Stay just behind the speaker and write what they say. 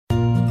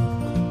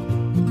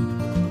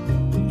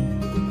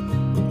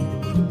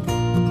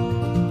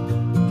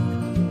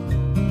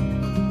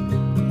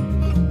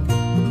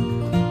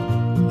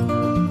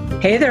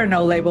Hey there,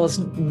 No Labels,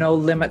 No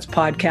Limits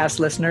podcast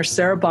listeners.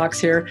 Sarah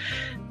Box here.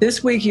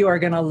 This week, you are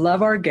going to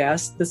love our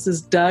guest. This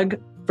is Doug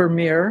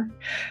Vermeer.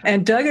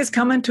 And Doug is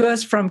coming to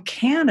us from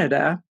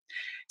Canada.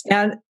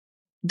 And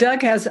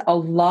Doug has a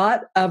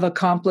lot of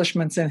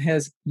accomplishments in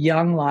his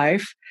young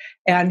life.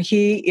 And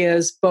he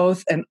is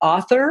both an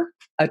author,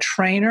 a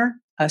trainer,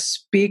 a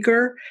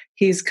speaker.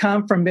 He's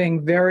come from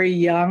being very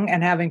young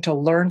and having to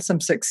learn some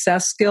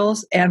success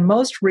skills. And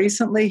most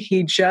recently,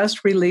 he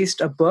just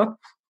released a book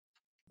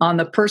on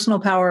the personal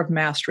power of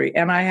mastery.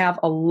 And I have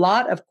a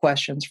lot of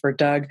questions for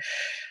Doug.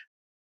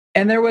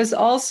 And there was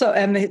also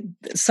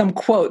some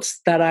quotes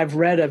that I've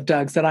read of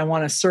Doug's that I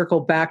want to circle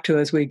back to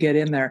as we get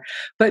in there.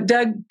 But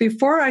Doug,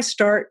 before I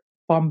start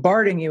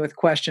bombarding you with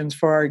questions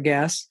for our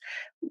guests,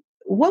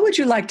 what would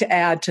you like to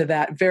add to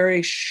that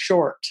very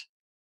short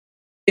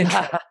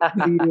intro of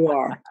who you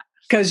are?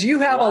 Because you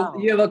have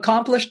you have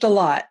accomplished a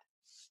lot.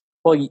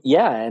 Well,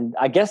 yeah, and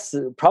I guess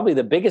probably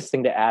the biggest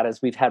thing to add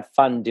is we've had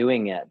fun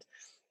doing it.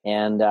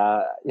 And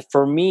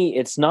for me,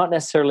 it's not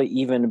necessarily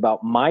even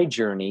about my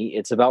journey.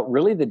 It's about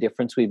really the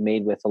difference we've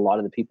made with a lot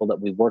of the people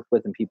that we've worked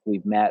with and people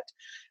we've met.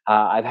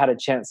 I've had a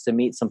chance to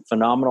meet some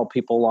phenomenal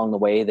people along the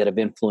way that have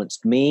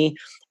influenced me.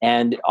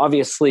 And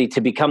obviously,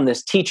 to become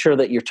this teacher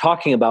that you're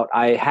talking about,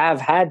 I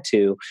have had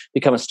to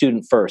become a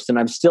student first. And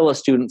I'm still a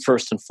student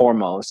first and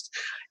foremost.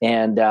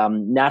 And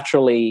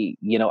naturally,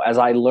 as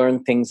I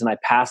learn things and I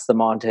pass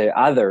them on to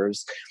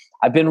others,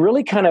 I've been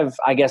really kind of,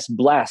 I guess,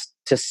 blessed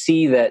to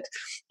see that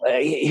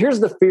here's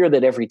the fear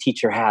that every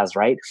teacher has,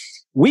 right?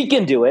 We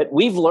can do it.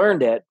 We've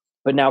learned it.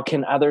 But now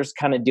can others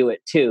kind of do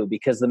it too?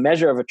 Because the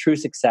measure of a true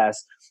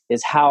success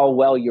is how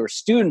well your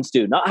students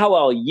do, not how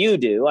well you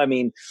do. I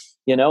mean,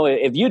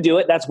 if you do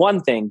it, that's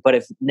one thing. But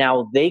if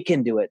now they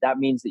can do it, that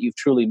means that you've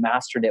truly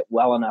mastered it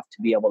well enough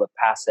to be able to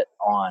pass it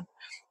on.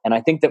 And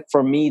I think that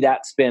for me,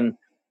 that's been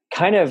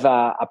kind of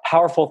a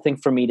powerful thing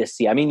for me to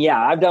see. I mean, yeah,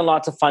 I've done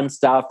lots of fun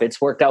stuff. It's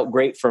worked out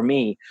great for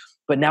me.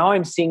 But now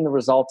I'm seeing the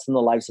results in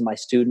the lives of my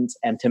students.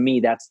 And to me,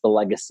 that's the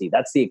legacy.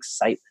 That's the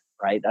excitement,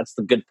 right? That's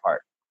the good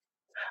part.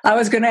 I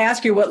was going to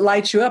ask you what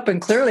lights you up.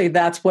 And clearly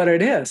that's what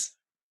it is.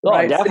 Oh,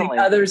 right? definitely.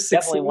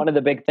 Definitely one of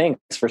the big things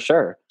for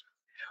sure.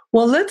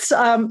 Well, let's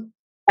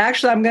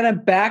actually, I'm going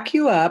to back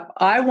you up.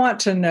 I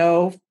want to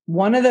know,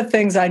 one of the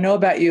things I know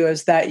about you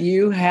is that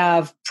you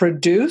have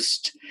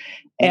produced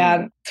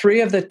and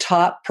 3 of the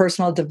top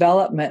personal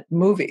development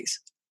movies.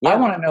 Yeah. I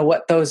want to know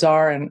what those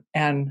are and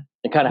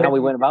kind of how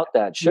we went about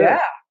that. Sure.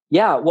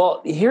 Yeah.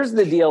 Well, here's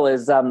the deal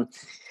is,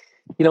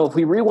 if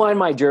we rewind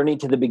my journey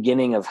to the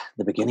beginning of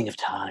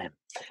time,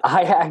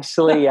 I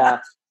actually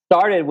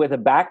started with a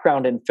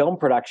background in film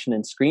production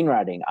and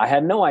screenwriting. I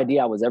had no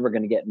idea I was ever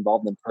going to get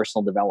involved in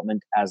personal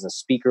development as a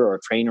speaker or a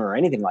trainer or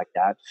anything like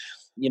that.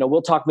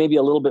 We'll talk maybe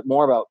a little bit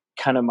more about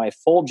kind of my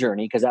full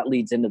journey because that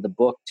leads into the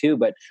book too.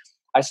 But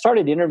I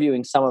started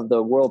interviewing some of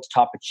the world's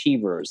top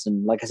achievers.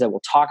 And like I said, we'll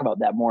talk about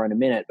that more in a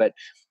minute. But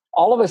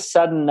all of a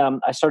sudden,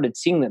 I started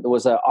seeing that there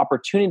was an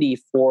opportunity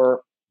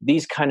for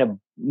these kind of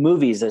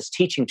movies as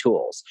teaching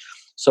tools.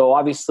 So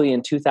obviously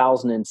in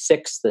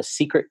 2006, The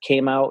Secret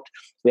came out.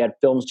 We had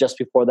films just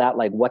before that,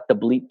 like What the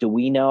Bleep Do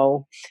We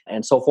Know?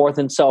 And so forth.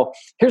 And so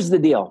here's the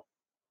deal.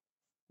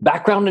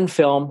 Background in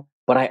film,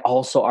 but I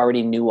also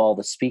already knew all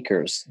the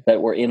speakers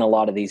that were in a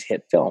lot of these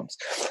hit films.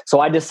 So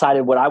I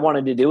decided what I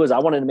wanted to do is I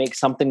wanted to make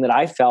something that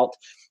I felt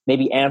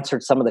maybe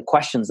answered some of the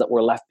questions that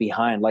were left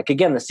behind. Like,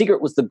 again, The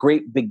Secret was the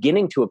great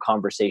beginning to a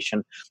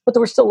conversation, but there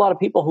were still a lot of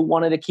people who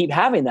wanted to keep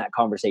having that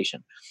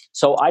conversation.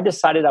 So I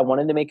decided I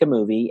wanted to make a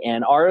movie,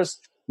 and ours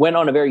went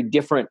on a very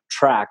different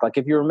track. Like,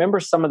 if you remember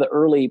some of the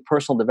early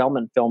personal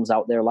development films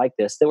out there like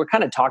this, they were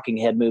kind of talking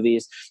head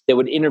movies. They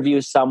would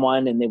interview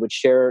someone and they would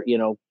share,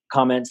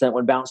 comments that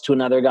would bounce to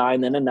another guy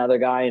and then another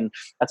guy. And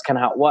that's kind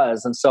of how it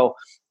was. And so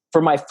for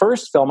my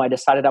first film, I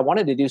decided I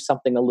wanted to do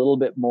something a little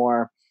bit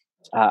more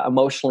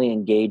emotionally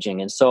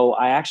engaging. And so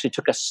I actually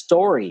took a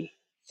story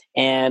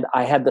and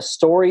I had the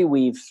story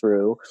weave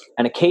through.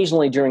 And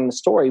occasionally during the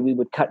story, we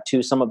would cut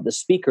to some of the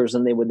speakers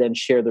and they would then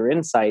share their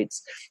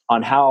insights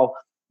on how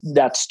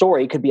that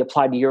story could be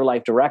applied to your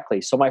life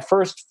directly. So my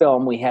first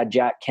film, we had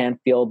Jack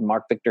Canfield,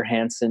 Mark Victor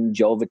Hansen,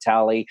 Joe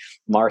Vitale,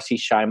 Marcy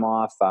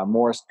Shimoff,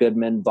 Morris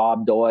Goodman,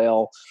 Bob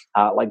Doyle,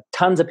 like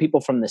tons of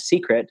people from The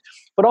Secret,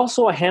 but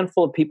also a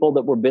handful of people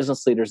that were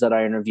business leaders that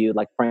I interviewed,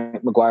 like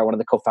Frank McGuire, one of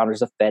the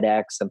co-founders of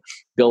FedEx, and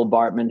Bill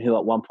Bartman, who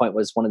at one point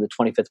was one of the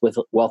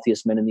 25th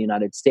wealthiest men in the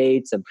United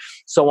States, and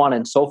so on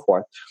and so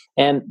forth.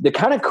 And the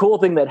kind of cool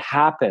thing that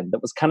happened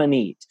that was kind of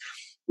neat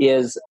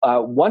is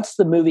once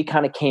the movie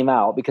kind of came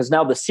out, because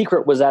now The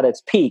Secret was at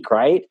its peak,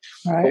 right?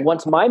 But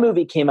once my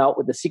movie came out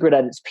with The Secret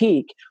at its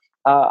peak,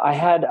 I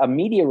had a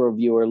media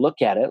reviewer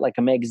look at it, like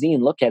a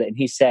magazine look at it, and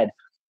he said,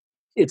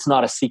 it's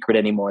not a secret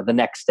anymore. The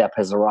next step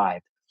has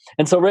arrived.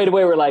 And so right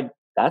away we're like,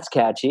 that's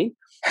catchy.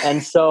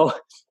 And so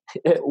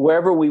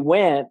wherever we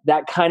went,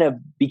 that kind of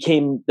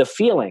became the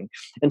feeling.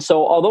 And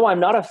so although I'm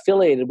not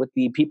affiliated with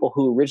the people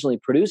who originally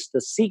produced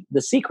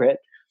The Secret,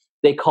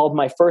 they called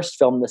my first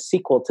film the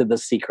sequel to The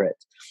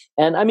Secret.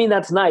 And I mean,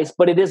 that's nice,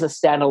 but it is a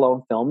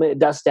standalone film. It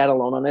does stand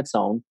alone on its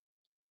own.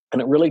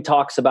 And it really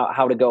talks about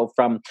how to go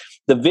from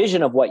the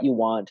vision of what you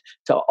want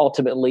to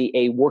ultimately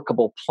a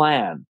workable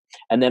plan,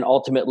 and then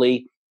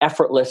ultimately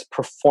effortless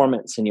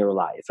performance in your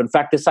life. In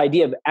fact, this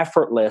idea of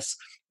effortless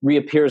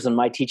reappears in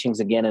my teachings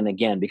again and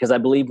again, because I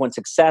believe when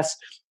success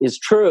is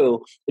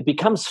true, it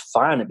becomes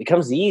fun, it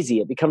becomes easy,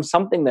 it becomes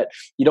something that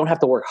you don't have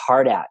to work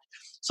hard at.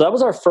 So that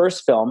was our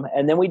first film.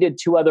 And then we did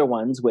 2 other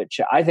ones, which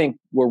I think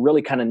were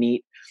really kind of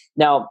neat.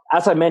 Now,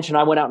 as I mentioned,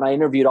 I went out and I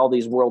interviewed all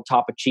these world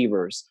top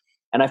achievers.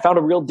 And I found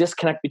a real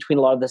disconnect between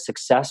a lot of the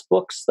success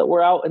books that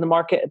were out in the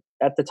market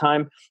at the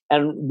time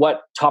and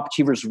what top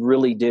achievers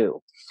really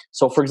do.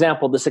 So, for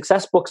example, the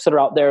success books that are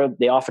out there,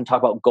 they often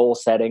talk about goal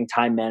setting,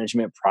 time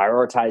management,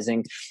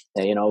 prioritizing,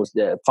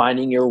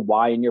 finding your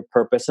why and your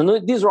purpose.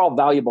 And these are all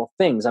valuable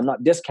things. I'm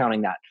not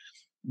discounting that.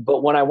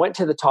 But when I went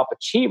to the top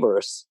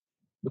achievers,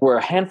 there were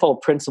a handful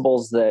of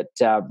principles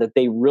that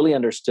they really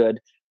understood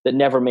that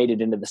never made it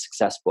into the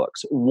success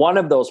books. One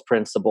of those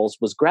principles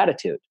was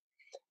gratitude.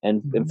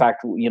 And in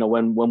fact,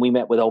 when we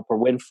met with Oprah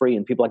Winfrey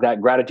and people like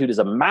that, gratitude is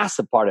a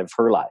massive part of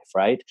her life,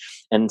 right?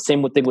 And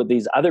same thing with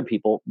these other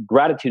people,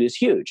 gratitude is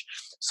huge.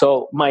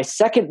 So my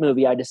second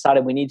movie, I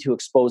decided we need to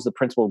expose the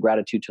principle of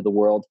gratitude to the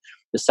world.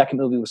 The second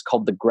movie was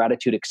called The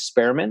Gratitude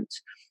Experiment.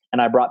 And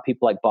I brought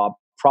people like Bob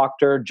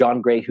Proctor,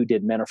 John Gray, who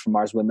did Men Are From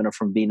Mars, Women Are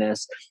From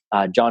Venus,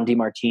 John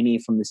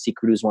DeMartini from The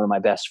Secret, who's one of my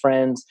best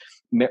friends,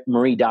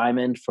 Marie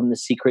Diamond from The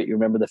Secret, you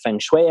remember the Feng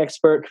Shui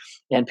expert,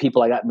 and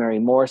people like that, Mary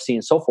Morrissey,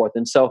 and so forth.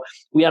 And so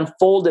we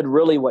unfolded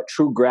really what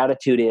true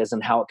gratitude is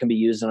and how it can be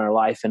used in our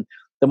life. And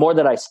the more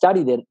that I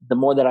studied it, the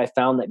more that I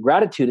found that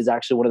gratitude is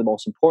actually one of the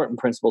most important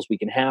principles we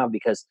can have,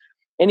 because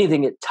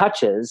anything it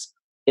touches,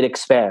 it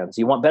expands.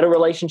 You want better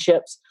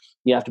relationships,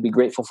 you have to be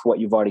grateful for what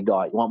you've already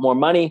got. You want more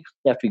money,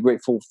 you have to be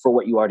grateful for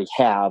what you already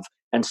have,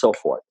 and so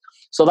forth.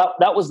 So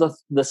that was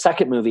the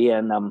second movie,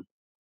 and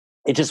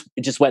it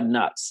just went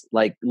nuts.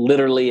 Like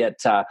literally,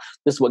 this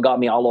is what got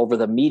me all over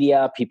the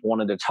media. People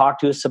wanted to talk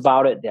to us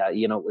about it.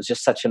 It was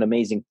just such an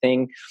amazing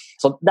thing.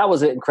 So that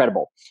was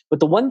incredible. But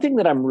the one thing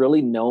that I'm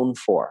really known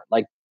for,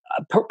 like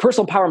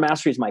personal power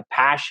mastery, is my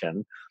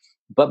passion,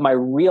 but my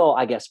real,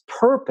 I guess,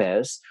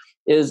 purpose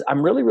is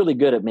I'm really, really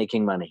good at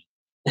making money.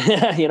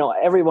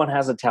 Everyone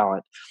has a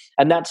talent,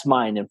 and that's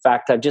mine. In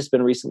fact, I've just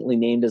been recently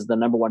named as the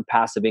 #1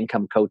 passive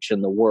income coach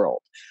in the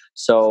world.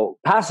 So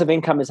passive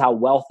income is how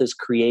wealth is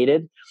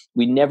created.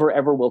 We never,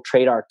 ever will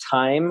trade our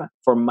time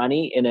for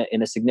money in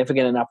a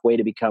significant enough way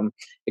to become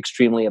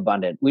extremely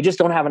abundant. We just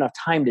don't have enough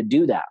time to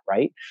do that,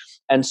 right?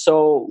 And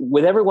so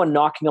with everyone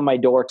knocking on my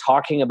door,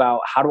 talking about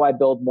how do I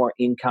build more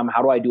income?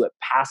 How do I do it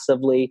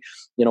passively?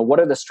 What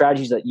are the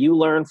strategies that you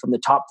learn from the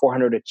top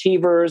 400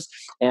 achievers?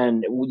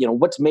 And,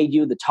 what's made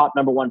you the top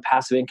 #1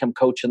 passive income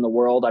coach in the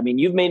world? I mean,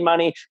 you've made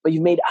money, but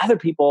you've made other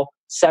people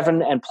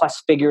 7 and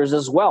plus figures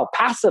as well,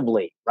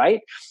 passively, right?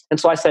 And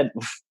so I said,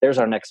 there's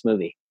our next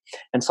movie.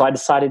 And so I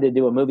decided to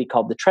do a movie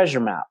called The Treasure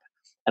Map.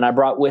 And I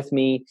brought with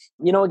me,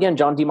 again,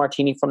 John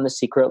DeMartini from The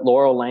Secret,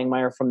 Laurel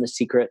Langmeyer from The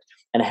Secret,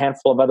 and a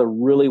handful of other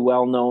really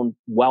well-known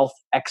wealth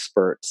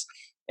experts.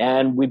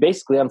 And we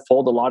basically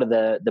unfold a lot of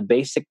the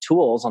basic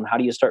tools on how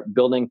do you start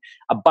building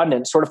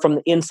abundance sort of from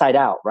the inside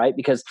out, right?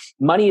 Because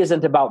money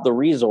isn't about the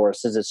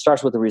resources. It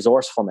starts with the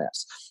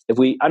resourcefulness. If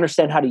we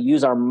understand how to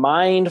use our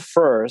mind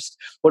first,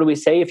 what do we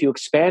say? If you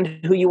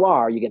expand who you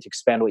are, you get to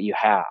expand what you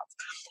have.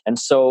 And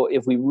so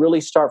if we really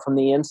start from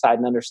the inside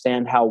and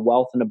understand how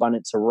wealth and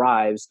abundance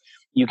arrives,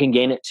 you can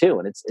gain it too.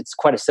 And it's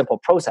quite a simple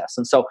process.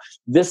 And so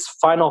this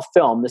final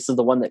film, this is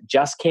the one that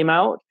just came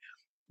out.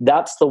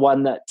 That's the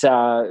one that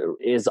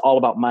is all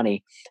about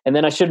money. And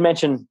then I should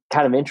mention,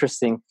 kind of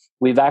interesting,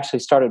 we've actually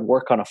started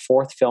work on a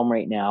 4th film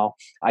right now.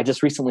 I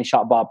just recently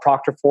shot Bob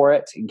Proctor for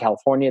it in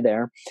California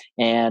there,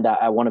 and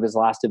at one of his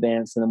last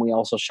events. And then we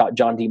also shot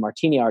John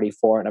DeMartini already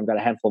for it. And I've got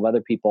a handful of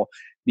other people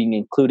being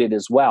included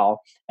as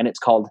well. And it's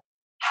called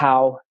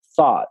How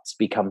Thoughts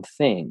Become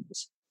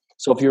Things.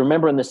 So if you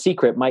remember in The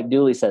Secret, Mike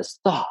Dooley says,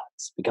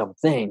 thoughts become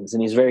things.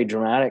 And he's very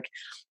dramatic.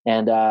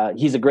 And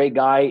he's a great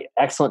guy,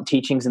 excellent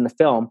teachings in the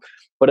film.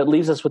 But it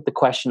leaves us with the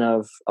question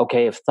of,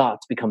 okay, if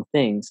thoughts become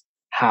things,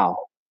 how?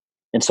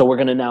 And so we're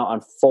going to now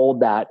unfold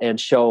that and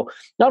show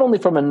not only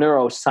from a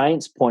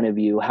neuroscience point of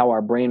view, how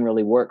our brain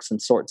really works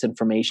and sorts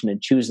information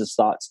and chooses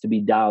thoughts to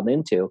be dialed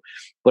into,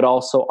 but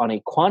also on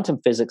a quantum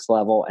physics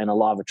level and a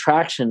law of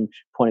attraction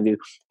point of view,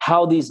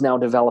 how these now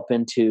develop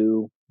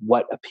into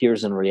what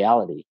appears in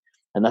reality.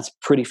 And that's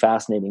pretty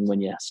fascinating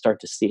when you start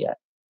to see it.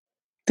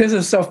 This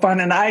is so fun.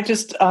 And I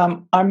just,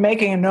 I'm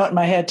making a note in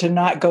my head to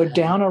not go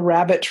down a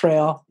rabbit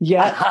trail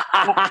yet.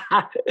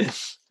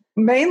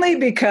 Mainly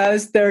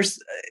because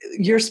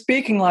you're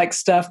speaking like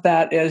stuff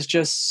that is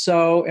just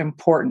so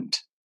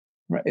important.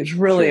 Right? It's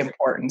really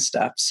important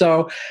stuff.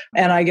 So,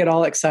 and I get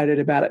all excited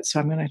about it. So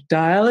I'm going to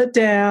dial it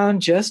down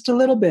just a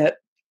little bit.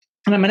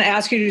 And I'm going to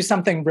ask you to do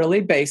something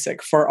really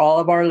basic for all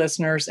of our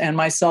listeners and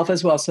myself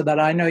as well, so that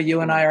I know you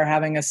and I are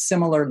having a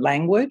similar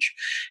language.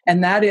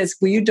 And that is,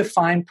 will you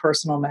define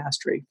personal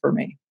mastery for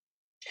me?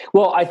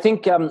 Well, I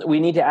think we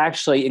need to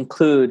actually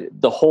include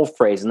the whole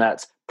phrase, and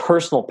that's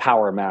personal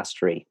power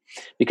mastery,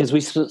 because we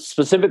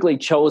specifically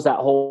chose that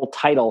whole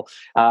title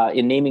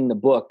in naming the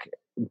book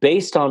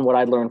based on what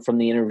I learned from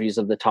the interviews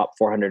of the top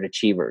 400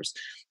 achievers.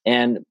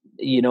 And,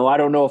 I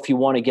don't know if you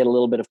want to get a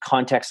little bit of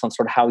context on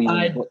sort of how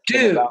you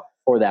came about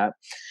for that.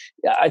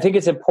 I think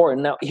it's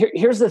important. Now,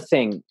 here's the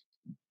thing.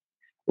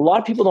 A lot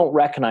of people don't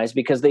recognize,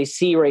 because they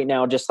see right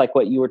now, just like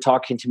what you were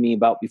talking to me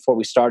about before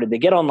we started, they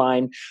get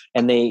online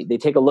and they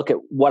take a look at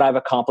what I've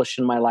accomplished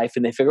in my life,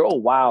 and they figure, oh,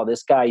 wow,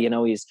 this guy,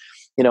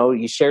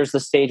 he shares the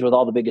stage with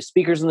all the biggest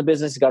speakers in the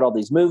business. He's got all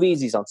these movies.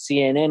 He's on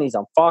CNN. He's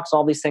on Fox,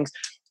 all these things.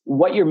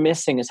 What you're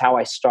missing is how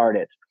I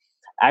started.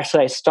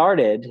 Actually, I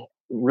started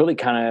really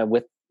kind of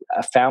with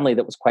a family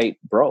that was quite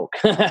broke.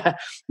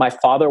 My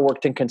father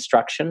worked in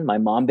construction. My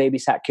mom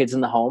babysat kids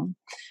in the home.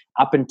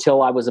 Up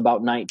until I was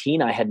about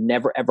 19, I had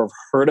never, ever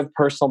heard of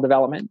personal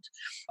development.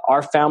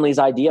 Our family's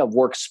idea of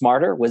work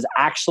smarter was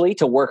actually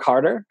to work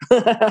harder.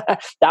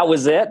 That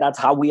was it. That's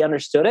how we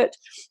understood it.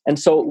 And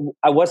so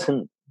I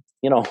wasn't,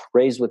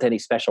 raised with any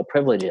special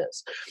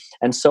privileges.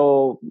 And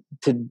so,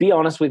 to be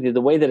honest with you, the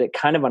way that it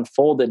kind of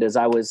unfolded is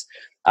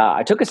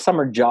I took a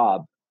summer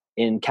job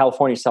in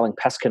California selling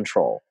pest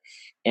control.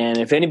 And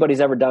if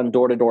anybody's ever done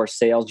door-to-door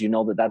sales,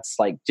 that's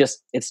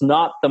it's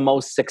not the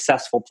most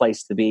successful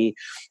place to be.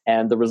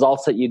 And the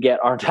results that you get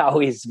aren't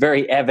always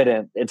very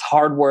evident. It's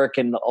hard work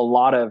and a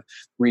lot of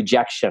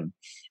rejection.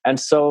 And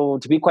so,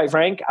 to be quite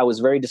frank, I was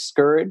very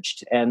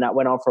discouraged, and that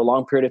went on for a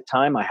long period of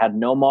time. I had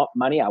no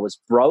money. I was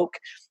broke.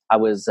 I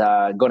was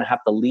going to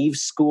have to leave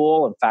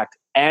school, in fact,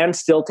 and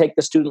still take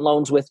the student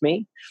loans with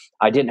me.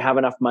 I didn't have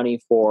enough money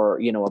for,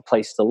 a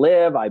place to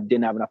live. I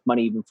didn't have enough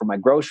money even for my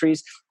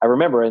groceries. I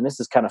remember, and this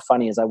is kind of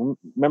funny, is I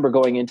remember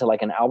going into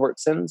like an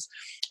Albertsons,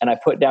 and I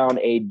put down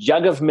a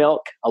jug of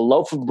milk, a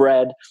loaf of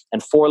bread,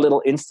 and 4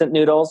 little instant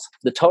noodles.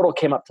 The total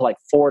came up to like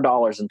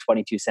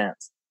 $4.22,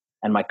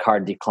 and my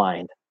card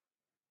declined.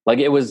 Like,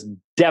 it was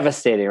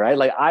devastating, right?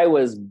 Like, I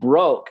was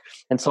broke.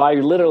 And so I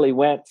literally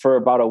went for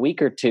about a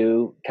week or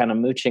two kind of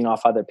mooching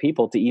off other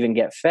people to even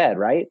get fed,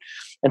 right?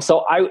 And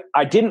so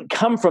I didn't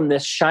come from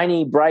this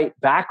shiny, bright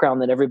background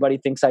that everybody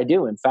thinks I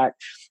do. In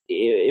fact,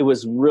 it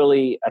was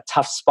really a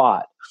tough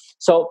spot.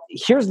 So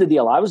here's the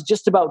deal. I was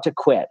just about to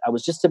quit. I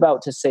was just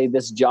about to say,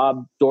 this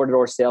job,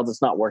 door-to-door sales,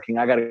 it's not working.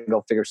 I got to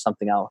go figure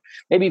something out.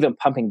 Maybe even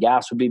pumping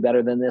gas would be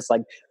better than this.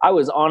 Like, I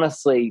was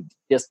honestly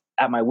just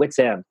at my wit's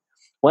end.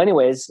 Well,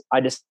 anyways, I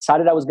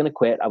decided I was going to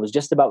quit. I was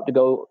just about to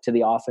go to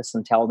the office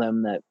and tell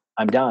them that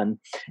I'm done.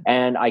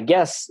 And I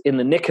guess in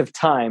the nick of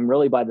time,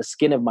 really by the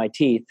skin of my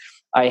teeth,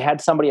 I had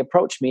somebody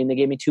approach me, and they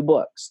gave me 2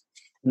 books.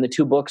 And the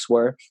 2 books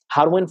were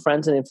How to Win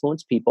Friends and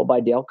Influence People by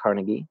Dale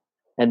Carnegie.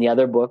 And the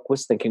other book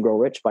was Think and Grow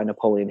Rich by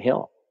Napoleon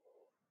Hill.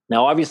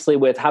 Now, obviously,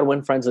 with How to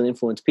Win Friends and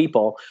Influence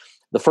People,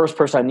 the first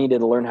person I needed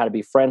to learn how to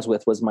be friends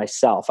with was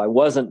myself. I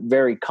wasn't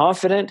very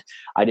confident.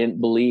 I didn't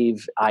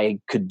believe I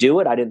could do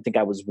it. I didn't think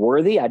I was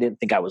worthy. I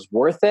didn't think I was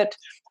worth it.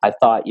 I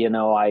thought,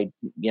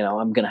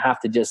 I'm going to have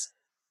to just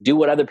do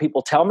what other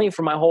people tell me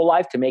for my whole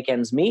life to make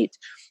ends meet.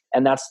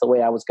 And that's the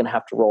way I was going to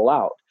have to roll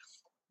out.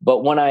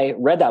 But when I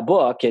read that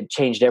book, it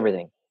changed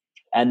everything.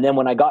 And then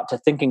when I got to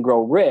Think and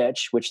Grow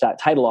Rich, which that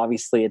title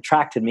obviously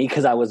attracted me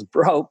because I was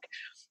broke,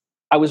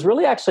 I was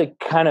really actually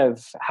kind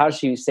of, how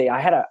should you say,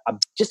 I had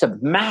just a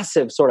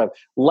massive sort of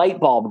light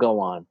bulb go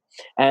on.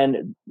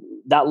 And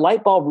that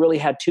light bulb really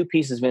had 2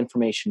 pieces of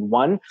information.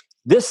 One,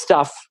 this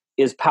stuff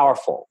is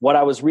powerful. What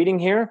I was reading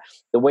here,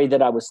 the way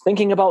that I was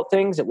thinking about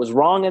things, it was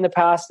wrong in the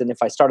past. And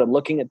if I started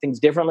looking at things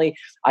differently,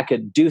 I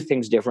could do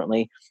things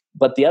differently.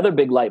 But the other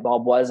big light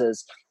bulb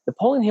is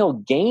Napoleon Hill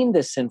gained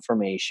this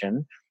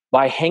information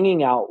by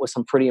hanging out with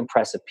some pretty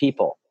impressive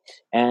people.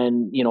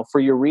 And,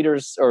 for your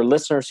readers or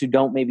listeners who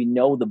don't maybe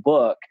know the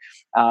book,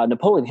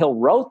 Napoleon Hill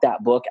wrote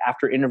that book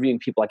after interviewing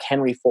people like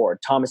Henry Ford,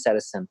 Thomas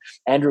Edison,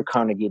 Andrew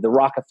Carnegie, the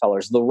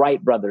Rockefellers, the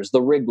Wright brothers,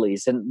 the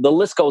Wrigleys, and the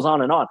list goes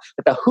on,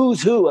 but the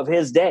who's who of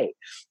his day.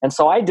 And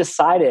so I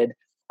decided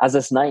as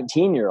this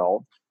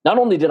 19-year-old, not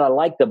only did I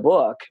like the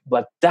book,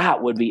 but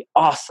that would be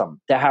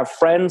awesome to have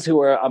friends who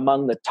are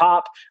among the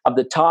top of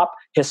the top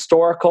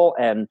historical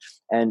and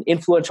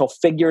influential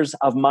figures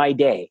of my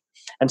day.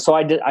 And so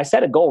I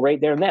set a goal right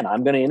there and then.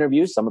 I'm going to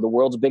interview some of the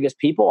world's biggest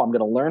people. I'm going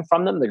to learn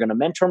from them. They're going to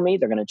mentor me.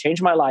 They're going to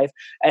change my life.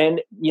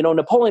 And,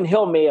 Napoleon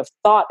Hill may have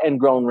thought and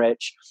grown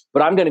rich,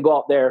 but I'm going to go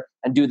out there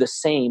and do the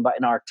same, but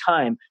in our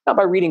time, not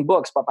by reading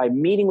books, but by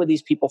meeting with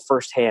these people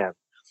firsthand.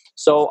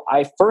 So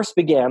I first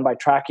began by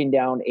tracking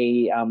down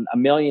a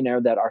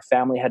millionaire that our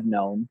family had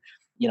known.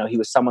 He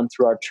was someone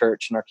through our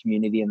church and our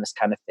community and this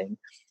kind of thing.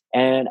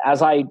 And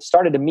as I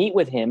started to meet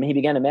with him, he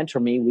began to mentor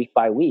me week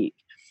by week.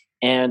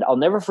 And I'll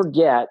never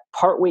forget,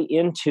 partway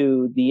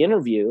into the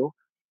interview,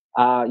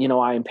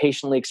 I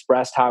impatiently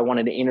expressed how I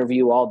wanted to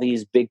interview all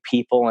these big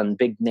people and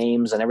big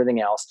names and everything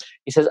else.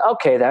 He says,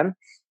 okay, then,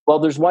 well,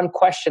 there's one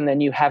question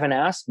then you haven't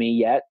asked me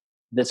yet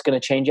that's going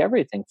to change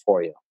everything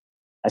for you.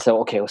 I said,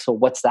 okay, so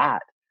what's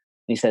that?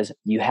 And he says,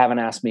 you haven't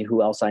asked me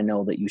who else I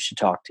know that you should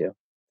talk to.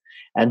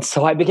 And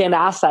so I began to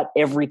ask that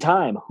every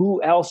time.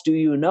 Who else do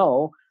you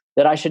know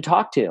that I should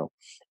talk to.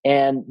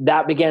 And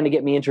that began to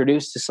get me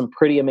introduced to some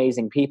pretty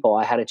amazing people.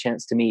 I had a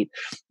chance to meet,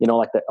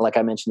 like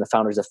I mentioned, the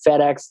founders of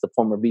FedEx, the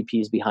former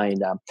VPs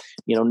behind,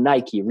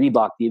 Nike,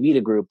 Reebok, the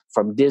Avita Group,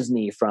 from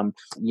Disney, from,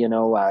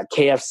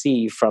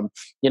 KFC, from,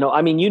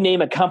 you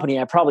name a company,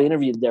 I probably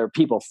interviewed their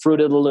people: Fruit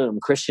of the Loom,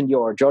 Christian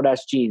Dior,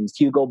 Jordache Jeans,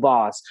 Hugo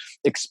Boss,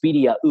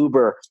 Expedia,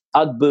 Uber,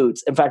 UGG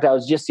Boots. In fact, I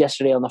was just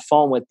yesterday on the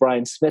phone with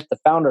Brian Smith, the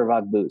founder of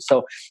UGG Boots.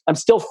 So I'm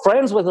still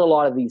friends with a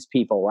lot of these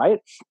people, right?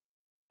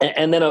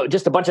 And then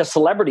just a bunch of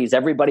celebrities,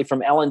 everybody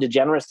from Ellen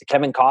DeGeneres to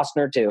Kevin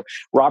Costner to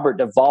Robert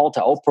Duvall to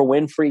Oprah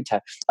Winfrey to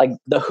like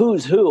the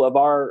who's who of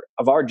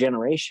our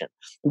generation.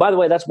 And by the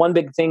way, that's one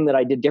big thing that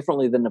I did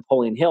differently than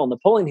Napoleon Hill.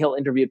 Napoleon Hill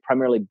interviewed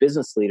primarily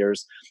business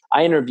leaders.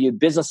 I interviewed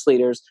business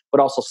leaders, but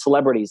also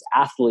celebrities,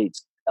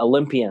 athletes,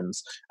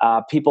 Olympians,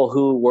 people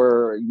who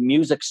were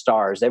music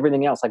stars,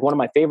 everything else. Like one of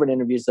my favorite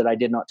interviews that I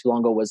did not too long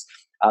ago was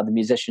the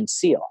musician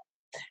Seal.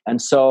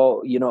 And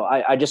so,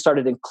 I just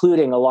started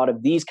including a lot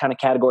of these kind of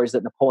categories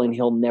that Napoleon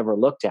Hill never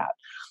looked at.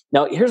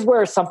 Now, here's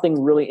where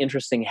something really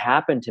interesting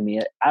happened to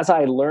me. As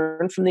I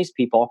learned from these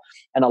people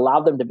and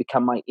allowed them to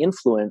become my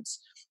influence,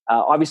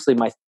 obviously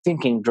my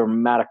thinking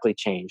dramatically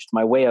changed.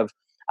 My way of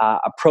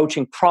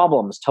approaching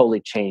problems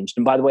totally changed.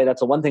 And by the way, that's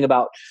the one thing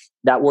about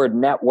that word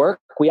network.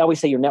 We always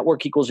say your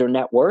network equals your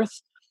net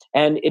worth.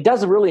 And it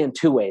does it really in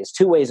two ways.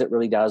 Two ways it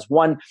really does.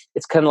 One,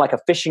 it's kind of like a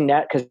fishing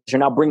net because you're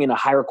now bringing a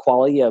higher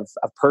quality of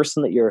a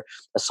person that you're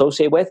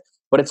associated with,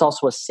 but it's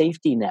also a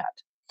safety net.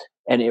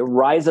 And it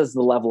rises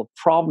the level of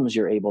problems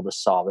you're able to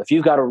solve. If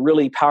you've got a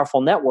really powerful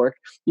network,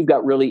 you've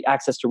got really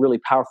access to really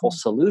powerful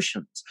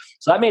solutions.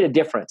 So that made a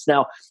difference.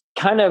 Now,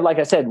 kind of like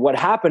I said, what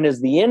happened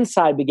is the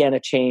inside began to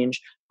change,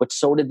 but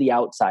so did the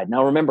outside.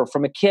 Now, remember,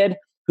 from a kid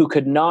who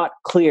could not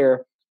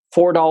clear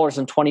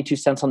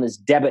 $4.22 on his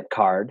debit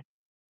card,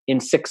 in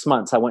 6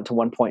 months, I went to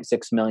 $1.6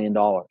 million,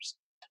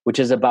 which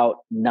is about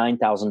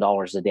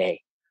 $9,000 a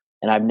day.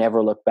 And I've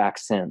never looked back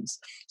since.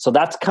 So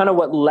that's kind of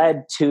what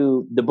led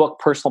to the book,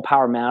 Personal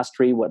Power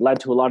Mastery, what led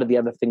to a lot of the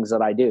other things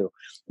that I do.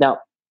 Now,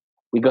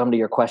 we come to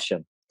your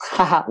question.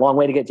 Long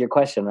way to get to your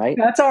question, right?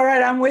 That's all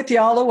right. I'm with you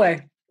all the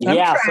way. I'm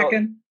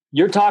tracking. So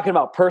you're talking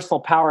about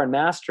personal power and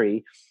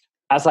mastery.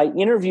 As I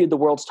interviewed the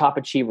world's top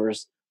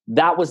achievers,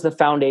 that was the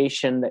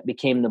foundation that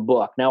became the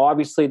book. Now,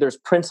 obviously, there's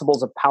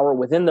principles of power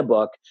within the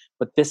book,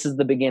 but this is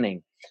the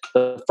beginning.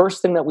 The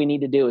first thing that we need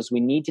to do is we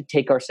need to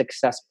take our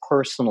success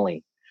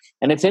personally.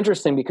 And it's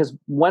interesting because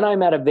when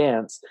I'm at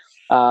events,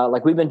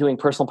 like we've been doing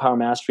Personal Power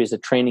Mastery as a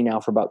training now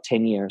for about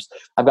 10 years.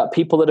 I've got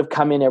people that have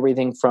come in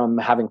everything from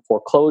having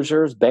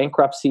foreclosures,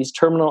 bankruptcies,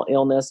 terminal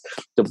illness,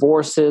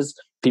 divorces,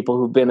 people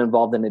who've been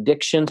involved in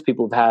addictions,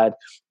 people who've had,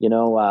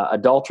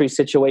 adultery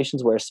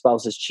situations where a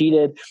spouse has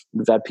cheated.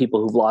 We've had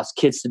people who've lost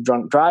kids to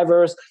drunk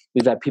drivers.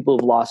 We've had people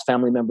who've lost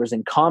family members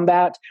in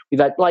combat.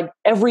 We've had like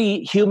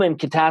every human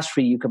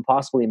catastrophe you can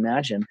possibly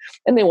imagine,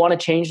 and they want to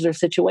change their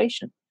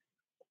situation.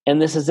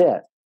 And this is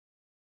it,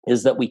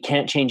 is that we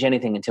can't change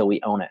anything until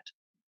we own it,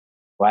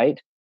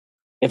 right?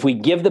 If we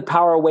give the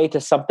power away to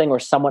something or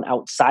someone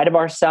outside of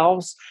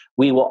ourselves,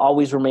 we will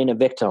always remain a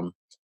victim.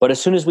 But as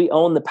soon as we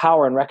own the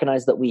power and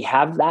recognize that we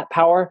have that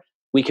power,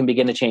 we can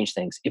begin to change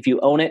things. If you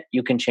own it,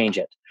 you can change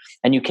it.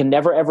 And you can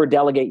never, ever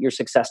delegate your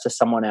success to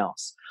someone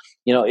else.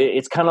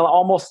 It's kind of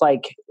almost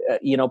like,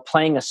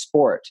 playing a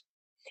sport.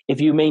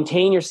 If you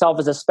maintain yourself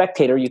as a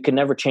spectator, you can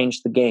never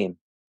change the game.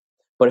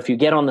 But if you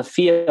get on the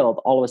field,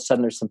 all of a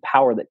sudden there's some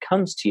power that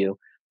comes to you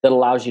that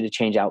allows you to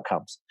change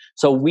outcomes.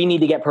 So we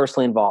need to get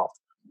personally involved.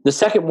 The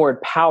second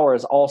word, power,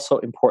 is also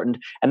important.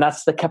 And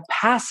that's the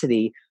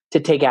capacity to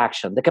take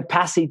action, the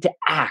capacity to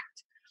act.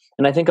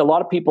 And I think a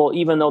lot of people,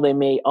 even though they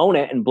may own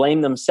it and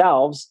blame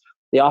themselves,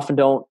 they often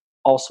don't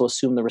also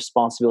assume the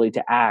responsibility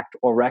to act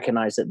or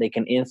recognize that they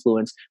can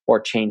influence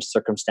or change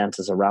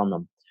circumstances around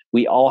them.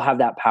 We all have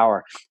that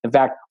power. In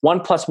fact,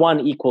 1 +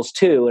 1 =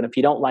 2. And if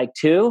you don't like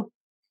 2,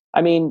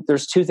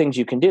 there's two things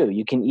you can do.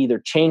 You can either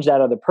change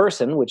that other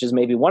person, which is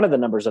maybe one of the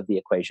numbers of the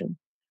equation,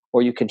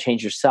 or you can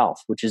change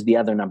yourself, which is the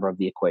other number of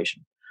the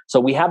equation. So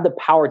we have the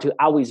power to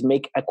always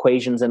make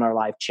equations in our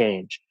life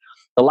change.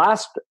 The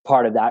last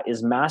part of that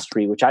is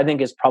mastery, which I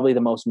think is probably the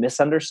most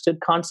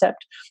misunderstood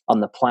concept on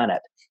the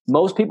planet.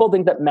 Most people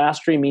think that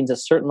mastery means a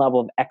certain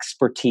level of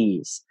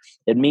expertise.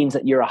 It means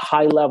that you're a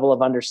high level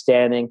of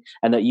understanding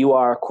and that you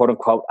are, quote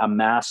unquote, a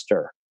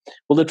master.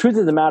 Well, the truth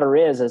of the matter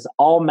is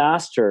all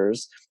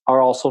masters are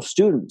also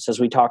students, as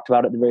we talked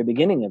about at the very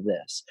beginning of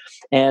this.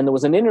 And there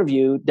was an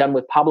interview done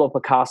with Pablo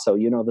Picasso,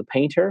 the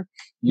painter,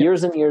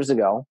 years and years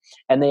ago.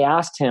 And they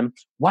asked him,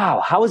 wow,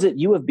 how is it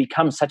you have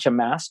become such a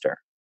master?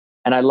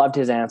 And I loved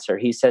his answer.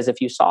 He says,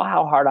 if you saw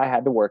how hard I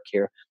had to work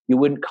here, you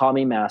wouldn't call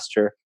me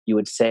master. You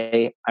would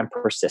say I'm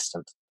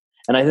persistent.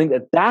 And I think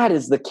that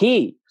is the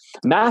key.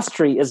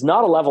 Mastery is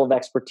not a level of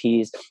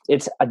expertise.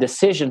 It's a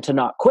decision to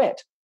not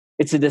quit.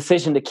 It's a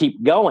decision to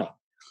keep going.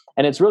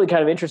 And it's really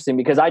kind of interesting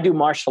because I do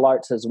martial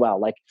arts as well.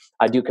 Like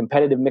I do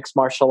competitive mixed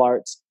martial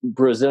arts.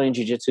 Brazilian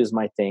jiu-jitsu is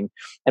my thing.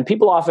 And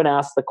people often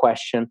ask the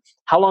question,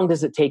 how long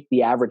does it take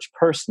the average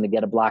person to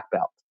get a black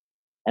belt?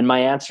 And my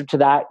answer to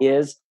that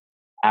is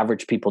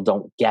average people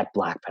don't get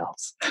black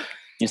belts.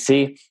 You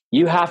see,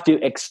 you have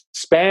to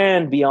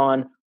expand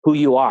beyond who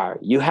you are.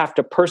 You have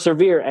to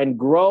persevere and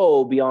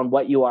grow beyond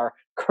what you are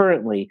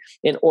currently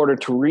in order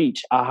to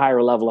reach a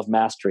higher level of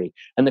mastery.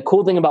 And the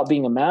cool thing about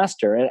being a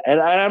master,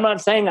 and I'm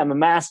not saying I'm a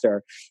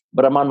master,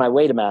 but I'm on my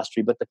way to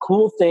mastery. But the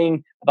cool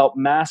thing about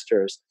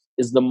masters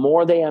is the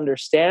more they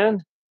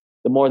understand,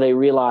 the more they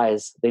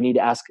realize they need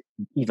to ask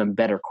even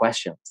better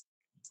questions,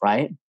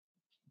 right?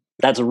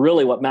 That's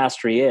really what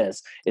mastery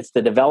is. It's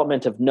the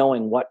development of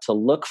knowing what to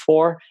look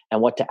for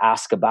and what to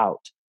ask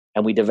about.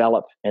 And we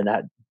develop in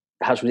that,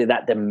 how should we say,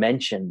 that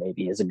dimension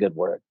maybe is a good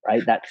word,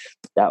 right?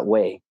 That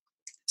way.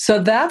 So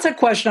that's a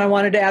question I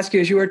wanted to ask you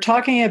as you were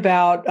talking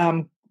about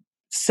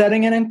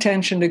setting an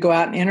intention to go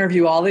out and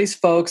interview all these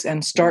folks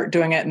and start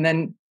doing it. And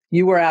then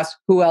you were asked,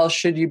 who else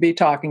should you be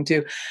talking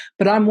to?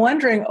 But I'm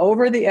wondering,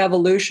 over the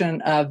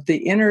evolution of the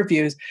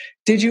interviews,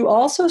 did you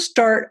also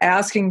start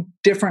asking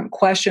different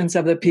questions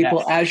of the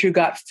people as you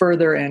got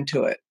further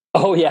into it?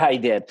 Oh, yeah, I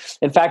did.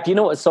 In fact, you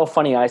know what's so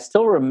funny? I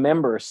still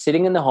remember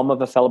sitting in the home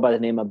of a fellow by the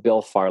name of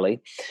Bill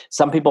Farley.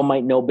 Some people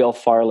might know Bill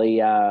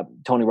Farley.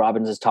 Tony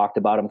Robbins has talked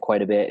about him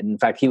quite a bit. In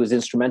fact, he was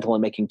instrumental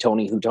in making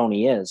Tony who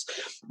Tony is.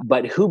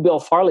 But who Bill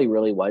Farley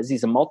really was,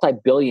 he's a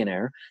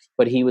multi-billionaire,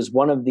 but he was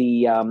one of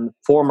the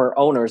former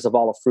owners of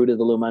all of Fruit of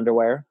the Loom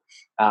underwear,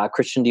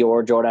 Christian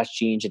Dior, Jordache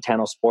Jeans,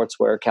 Gitano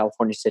Sportswear,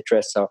 California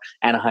Citrus, or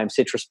Anaheim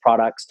Citrus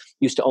Products.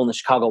 Used to own the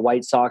Chicago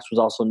White Sox, was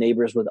also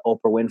neighbors with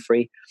Oprah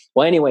Winfrey.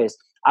 Well, anyways,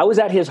 I was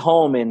at his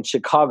home in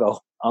Chicago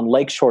on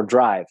Lakeshore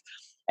Drive,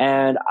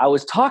 and I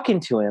was talking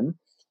to him,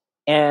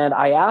 and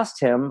I asked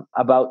him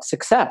about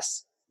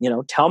success. You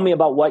know, tell me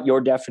about what your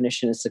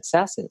definition of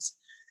success is.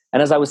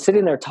 And as I was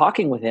sitting there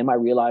talking with him, I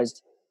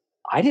realized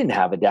I didn't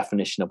have a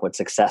definition of what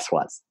success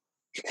was.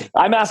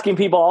 I'm asking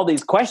people all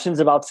these questions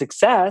about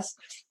success.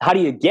 How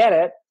do you get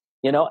it?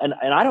 You know, and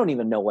I don't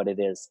even know what it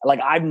is. Like,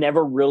 I've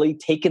never really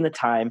taken the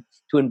time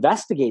to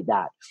investigate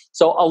that.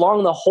 So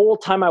along the whole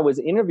time I was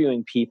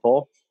interviewing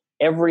people,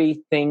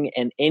 everything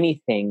and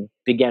anything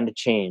began to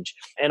change.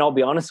 And I'll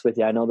be honest with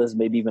you, I know this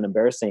may be even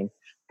embarrassing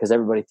because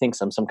everybody thinks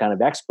I'm some kind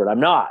of expert.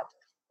 I'm not.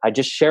 I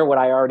just share what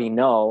I already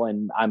know,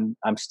 and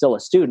I'm still a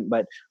student,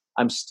 but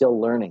I'm still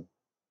learning.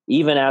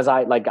 Even as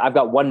I've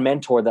got one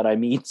mentor that I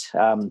meet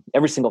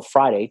every single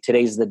Friday.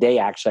 Today's the day,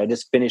 actually. I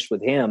just finished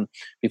with him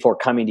before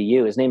coming to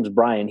you. His name's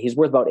Brian. He's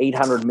worth about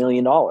 $800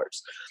 million.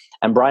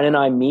 And Brian and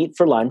I meet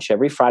for lunch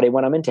every Friday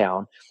when I'm in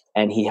town.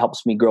 And he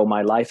helps me grow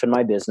my life and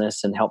my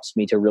business and helps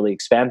me to really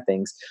expand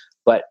things.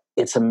 But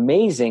it's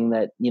amazing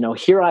that, you know,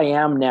 here I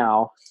am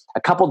now,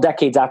 a couple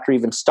decades after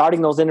even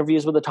starting those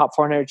interviews with the top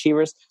 400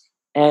 achievers.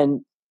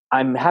 And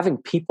I'm having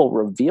people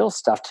reveal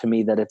stuff to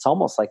me that it's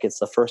almost like it's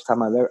the first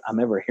time I'm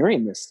ever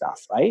hearing this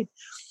stuff, right?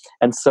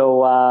 And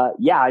so,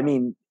 I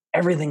mean,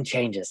 everything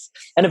changes.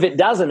 And if it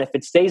doesn't, if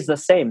it stays the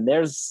same,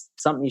 there's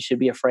something you should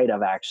be afraid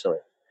of, actually.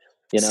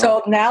 You know?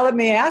 So now let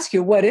me ask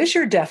you, what is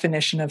your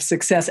definition of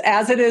success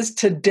as it is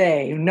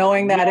today,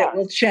 knowing that it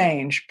will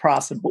change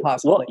possibly?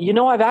 Well, you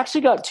know, I've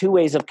actually got two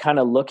ways of kind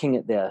of looking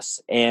at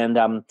this. And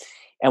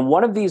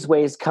one of these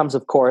ways comes,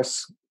 of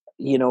course,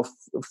 you know,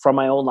 from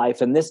my own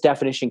life. And this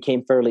definition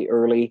came fairly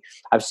early.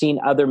 I've seen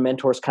other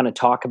mentors kind of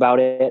talk about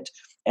it.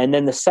 And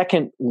then the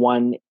second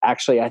one,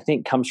 actually, I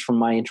think comes from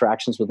my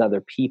interactions with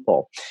other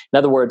people. In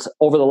other words,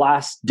 over the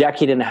last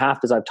decade and a half,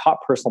 as I've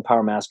taught personal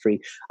power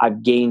mastery,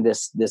 I've gained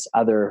this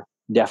other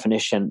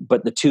definition,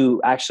 but the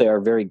two actually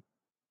are very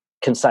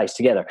concise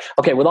together.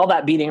 Okay, with all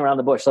that beating around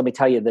the bush, let me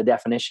tell you the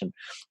definition.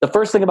 The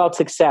first thing about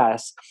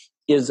success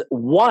is,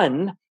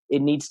 one,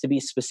 it needs to be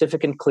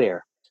specific and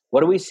clear.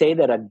 What do we say?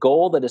 That a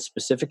goal that is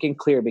specific and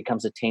clear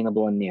becomes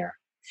attainable and near.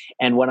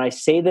 And when I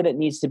say that it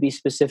needs to be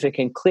specific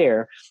and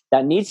clear,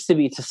 that needs to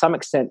be to some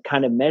extent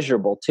kind of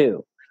measurable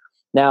too.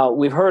 Now,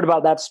 we've heard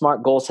about that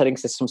SMART goal setting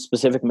system,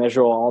 specific,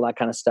 measurable, all that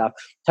kind of stuff.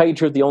 Tell you the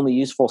truth, the only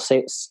useful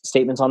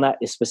statements on that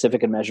is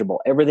specific and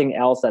measurable. Everything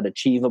else, that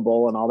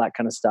achievable and all that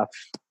kind of stuff,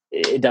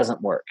 it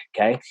doesn't work,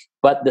 okay?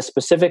 But the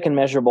specific and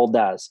measurable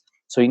does.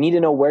 So you need to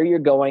know where you're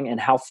going and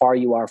how far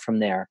you are from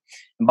there.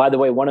 And by the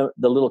way, one of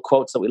the little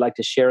quotes that we like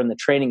to share in the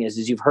training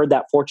is you've heard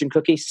that fortune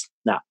cookie?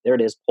 Snap, there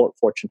it is,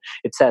 fortune.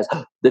 It says,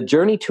 the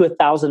journey to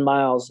 1,000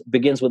 miles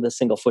begins with a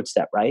single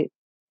footstep, right?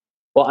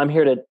 Well, I'm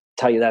here to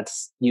tell you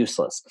that's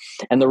useless.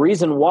 And the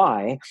reason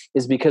why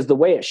is because the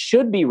way it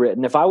should be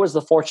written, if I was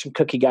the fortune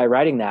cookie guy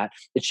writing that,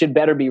 it should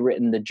better be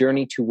written, the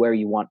journey to where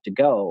you want to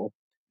go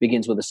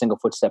begins with a single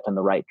footstep in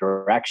the right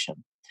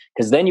direction.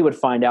 Because then you would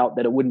find out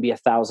that it wouldn't be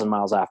 1,000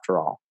 miles after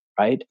all,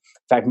 right?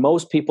 In fact,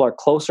 most people are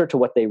closer to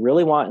what they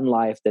really want in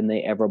life than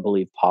they ever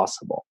believed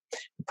possible.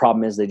 The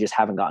problem is they just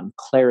haven't gotten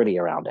clarity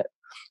around it.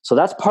 So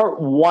that's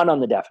part one on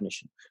the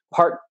definition.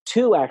 Part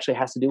two actually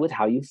has to do with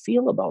how you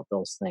feel about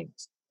those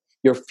things.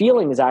 Your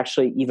feeling is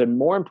actually even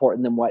more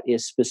important than what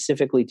is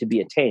specifically to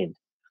be attained.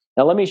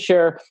 Now, let me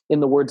share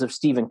in the words of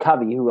Stephen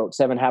Covey, who wrote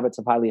 7 Habits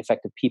of Highly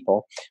Effective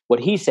People, what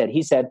he said.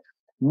 He said,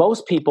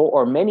 most people,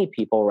 or many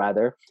people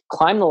rather,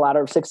 climb the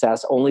ladder of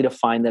success only to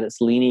find that it's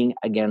leaning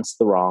against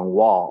the wrong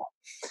wall.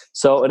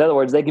 So in other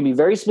words, they can be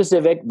very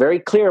specific, very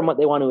clear on what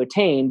they want to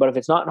attain, but if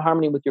it's not in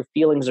harmony with your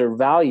feelings or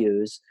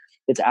values,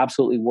 it's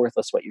absolutely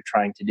worthless what you're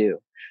trying to do.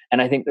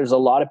 And I think there's a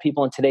lot of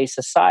people in today's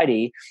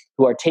society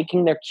who are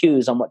taking their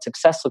cues on what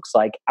success looks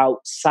like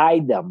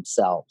outside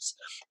themselves.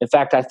 In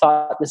fact, I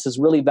thought this is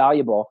really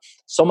valuable,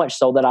 so much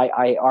so that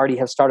I already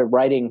have started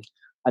writing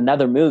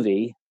another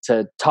movie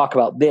to talk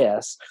about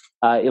this.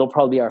 It'll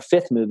probably be our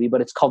 5th movie, but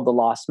it's called The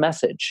Lost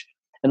Message.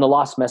 And the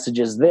lost message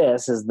is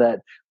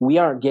that we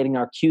aren't getting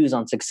our cues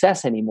on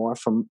success anymore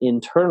from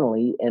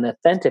internally and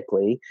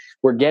authentically.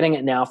 We're getting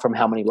it now from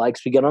how many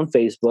likes we get on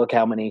Facebook,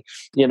 how many,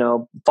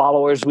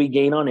 followers we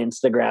gain on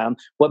Instagram,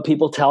 what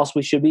people tell us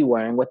we should be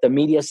wearing, what the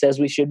media says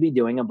we should be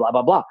doing, and blah,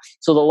 blah, blah.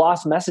 So the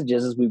lost message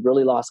is we've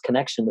really lost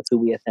connection with who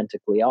we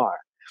authentically are.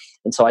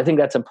 And so I think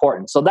that's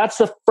important. So that's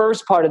the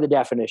first part of the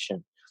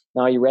definition.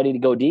 Now, are you ready to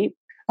go deep?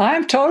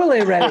 I'm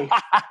totally ready.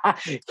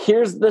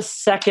 Here's the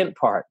second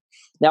part.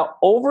 Now,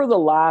 over the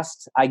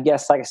last, I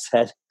guess, like I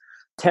said,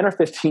 10 or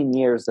 15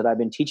 years that I've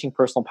been teaching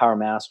personal power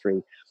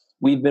mastery,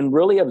 we've been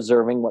really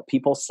observing what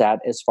people set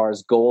as far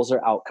as goals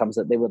or outcomes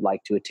that they would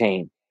like to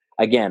attain.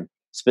 Again,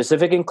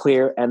 specific and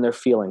clear, and their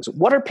feelings.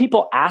 What are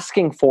people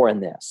asking for in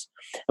this?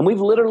 And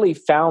we've literally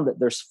found that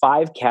there's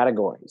 5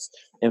 categories.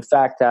 In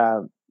fact,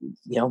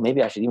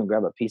 maybe I should even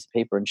grab a piece of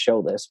paper and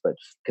show this, but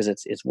because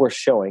it's worth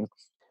showing.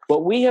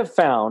 What we have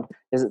found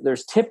is that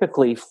there's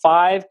typically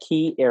 5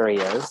 key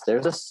areas.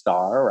 There's a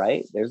star,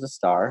 right? There's a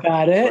star.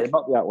 Got it. Sorry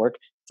about the artwork.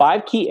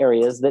 5 key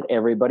areas that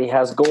everybody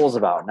has goals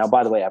about. Now,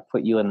 by the way, I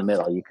put you in the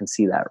middle. You can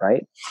see that,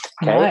 right?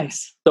 Okay.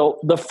 Nice. So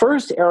the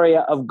first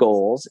area of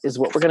goals is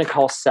what we're going to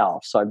call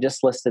self. So I've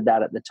just listed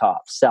that at the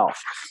top,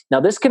 self. Now,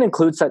 this can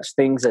include such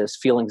things as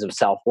feelings of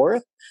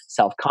self-worth,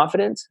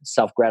 self-confidence,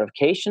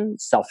 self-gratification,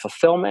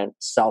 self-fulfillment,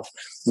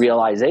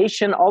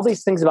 self-realization, all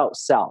these things about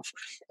self.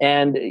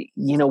 And,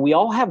 we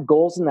all have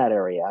goals in that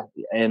area.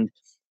 And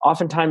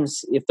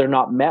oftentimes, if they're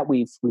not met,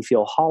 we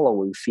feel hollow,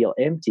 we feel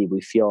empty,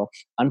 we feel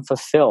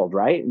unfulfilled,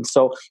 right? And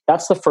so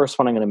that's the first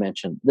one I'm going to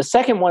mention. The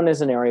second one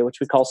is an area which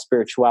we call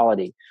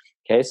spirituality.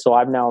 Okay, so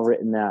I've now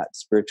written that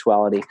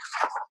spirituality.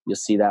 You'll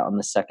see that on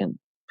the second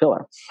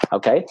pillar.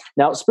 Okay,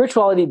 now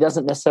spirituality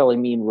doesn't necessarily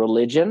mean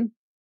religion.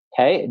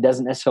 Okay, it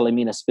doesn't necessarily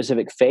mean a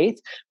specific faith,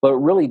 but it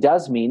really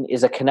does mean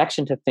is a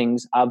connection to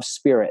things of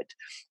spirit.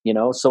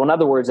 So in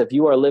other words, if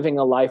you are living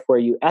a life where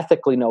you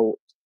ethically know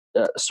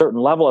a certain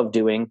level of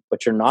doing,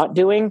 but you're not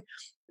doing,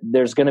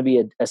 there's going to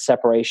be a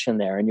separation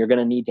there, and you're going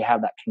to need to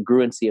have that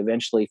congruency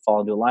eventually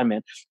fall into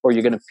alignment, or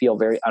you're going to feel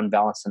very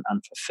unbalanced and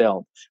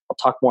unfulfilled. I'll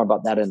talk more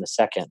about that in a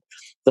second.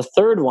 The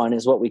third one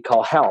is what we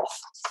call health.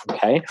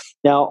 Okay.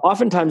 Now,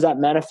 oftentimes that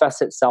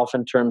manifests itself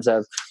in terms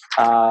of,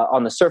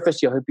 on the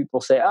surface, you'll hear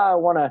people say, I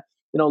want to,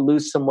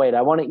 lose some weight.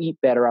 I want to eat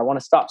better. I want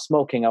to stop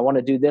smoking. I want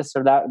to do this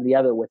or that or the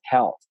other with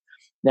health.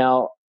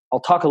 Now, I'll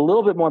talk a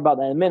little bit more about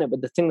that in a minute,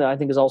 but the thing that I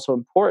think is also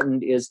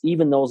important is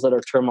even those that are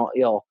terminal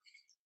ill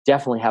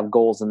definitely have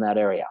goals in that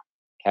area.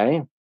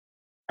 Okay.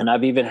 And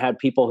I've even had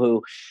people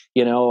who,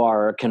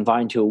 are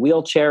confined to a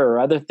wheelchair or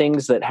other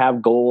things that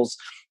have goals.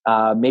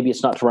 Maybe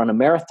it's not to run a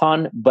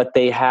marathon, but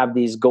they have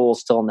these goals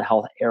still in the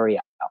health area.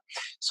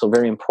 So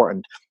very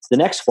important. The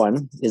next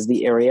one is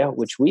the area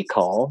which we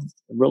call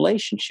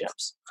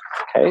relationships.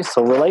 Okay.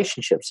 So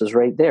relationships is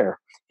right there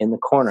in the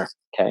corner.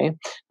 Okay.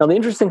 Now, the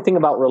interesting thing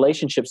about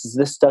relationships is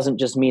this doesn't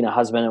just mean a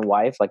husband and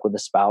wife, like with a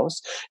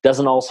spouse. It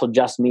doesn't also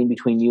just mean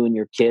between you and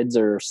your kids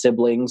or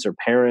siblings or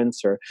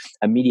parents or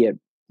immediate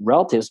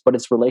relatives, but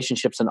it's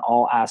relationships in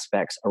all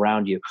aspects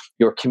around you,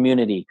 your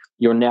community,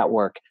 your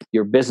network,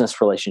 your business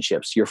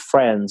relationships, your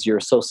friends, your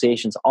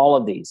associations, all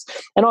of these.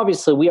 And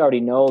obviously, we already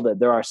know that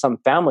there are some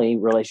family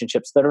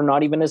relationships that are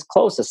not even as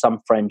close as some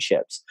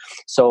friendships.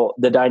 So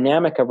the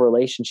dynamic of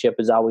relationship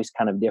is always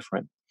kind of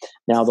different.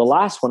 Now, the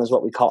last one is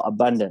what we call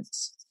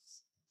abundance.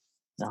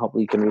 Now,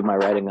 hopefully you can read my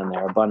writing on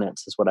there.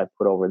 Abundance is what I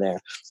put over there.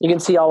 You can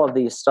see all of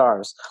these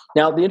stars.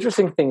 Now, the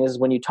interesting thing is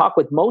when you talk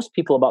with most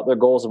people about their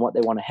goals and what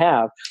they want to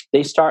have,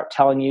 they start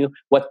telling you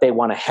what they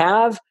want to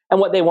have and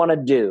what they want to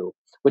do,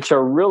 which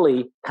are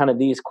really kind of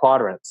these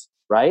quadrants,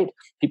 right?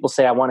 People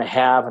say, I want to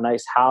have a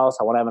nice house.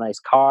 I want to have a nice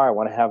car. I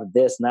want to have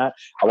this and that.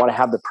 I want to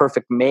have the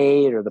perfect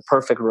mate or the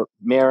perfect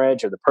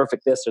marriage or the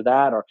perfect this or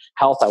that, or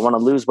health. I want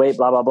to lose weight,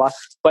 blah, blah, blah.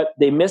 But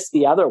they miss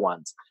the other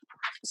ones.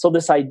 So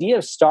this idea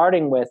of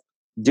starting with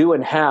do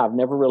and have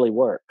never really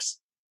works.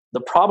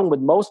 The problem with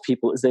most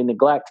people is they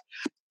neglect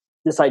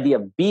this idea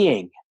of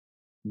being.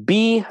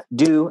 Be,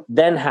 do,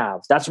 then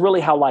have. That's really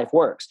how life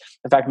works.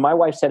 In fact, my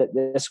wife said it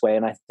this way,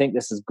 and I think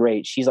this is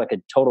great. She's like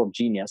a total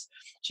genius.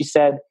 She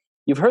said,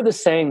 you've heard the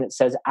saying that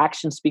says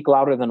actions speak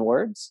louder than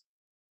words,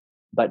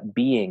 but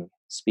being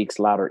speaks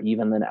louder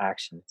even than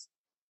actions.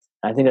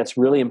 I think that's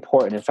really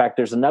important. In fact,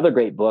 there's another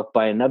great book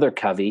by another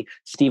Covey,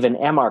 Stephen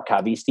M.R.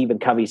 Covey, Stephen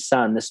Covey's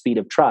son, The Speed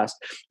of Trust,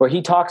 where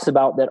he talks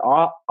about that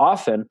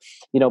often,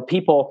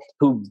 people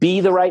who be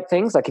the right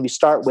things, like if you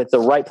start with the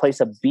right place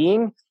of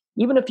being,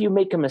 even if you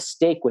make a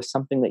mistake with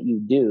something that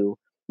you do,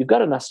 you've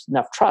got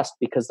enough trust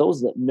because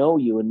those that know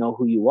you and know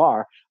who you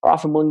are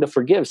often willing to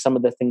forgive some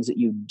of the things that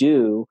you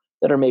do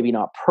that are maybe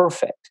not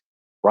perfect,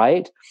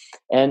 right?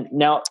 And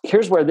now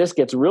here's where this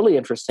gets really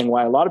interesting,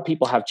 why a lot of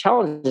people have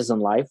challenges in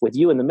life with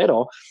you in the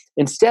middle.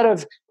 Instead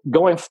of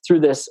going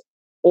through this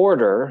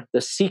order,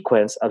 the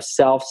sequence of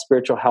self,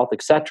 spiritual health,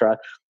 etc.,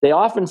 they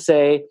often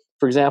say,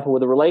 for example,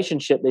 with a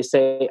relationship, they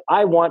say,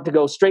 I want to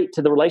go straight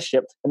to the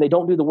relationship, and they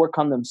don't do the work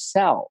on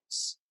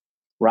themselves,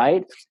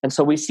 right? And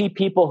so we see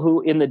people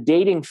who in the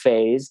dating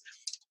phase,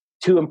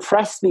 to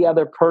impress the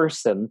other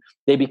person,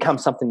 they become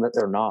something that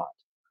they're not.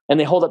 And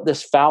they hold up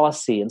this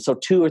fallacy. And so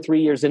 2 or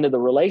 3 years into the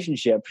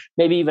relationship,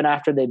 maybe even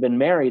after they've been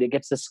married, it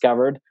gets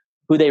discovered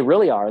who they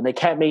really are, and they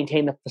can't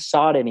maintain the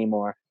facade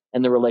anymore,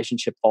 and the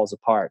relationship falls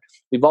apart.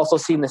 We've also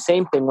seen the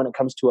same thing when it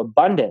comes to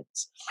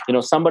abundance.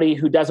 Somebody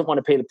who doesn't want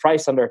to pay the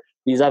price under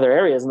these other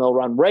areas, and they'll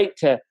run right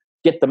to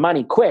get the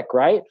money quick,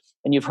 right?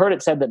 And you've heard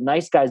it said that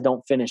nice guys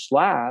don't finish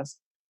last,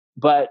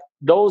 but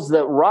those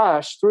that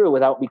rush through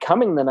without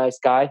becoming the nice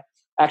guy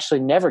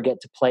actually never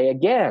get to play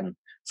again.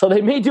 So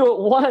they may do it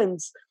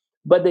once,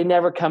 but they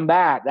never come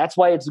back. That's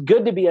why it's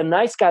good to be a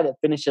nice guy that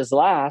finishes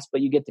last,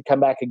 but you get to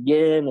come back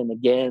again and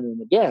again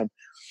and again.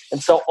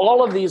 And so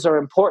all of these are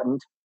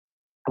important.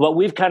 What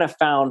we've kind of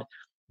found,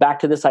 back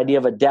to this idea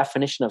of a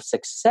definition of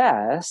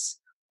success,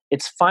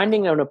 it's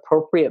finding an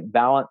appropriate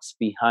balance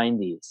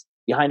behind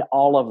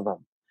all of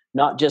them,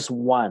 not just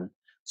one,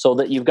 so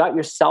that you've got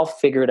yourself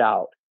figured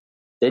out.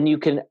 Then you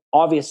can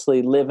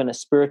obviously live in a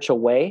spiritual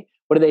way.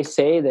 What do they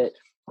say? That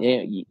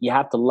you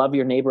have to love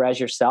your neighbor as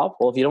yourself.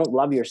 Well, if you don't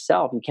love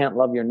yourself, you can't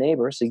love your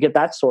neighbor. So you get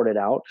that sorted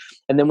out.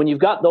 And then when you've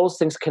got those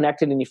things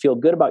connected and you feel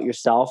good about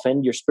yourself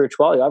and your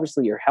spirituality,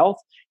 obviously your health,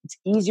 it's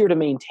easier to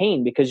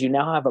maintain because you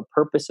now have a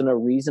purpose and a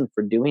reason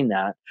for doing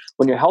that.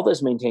 When your health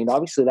is maintained,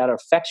 obviously that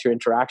affects your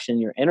interaction,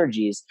 your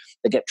energies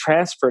that get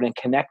transferred and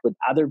connect with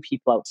other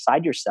people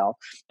outside yourself.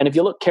 And if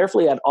you look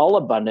carefully at all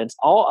abundance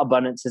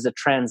is a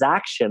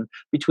transaction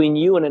between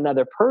you and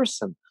another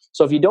person.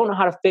 So if you don't know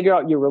how to figure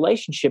out your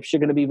relationships, you're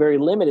going to be very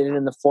limited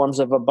in the forms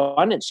of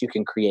abundance you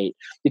can create,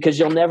 because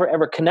you'll never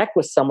ever connect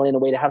with someone in a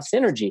way to have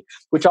synergy,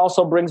 which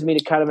also brings me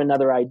to kind of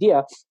another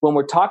idea. When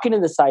we're talking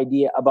in this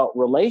idea about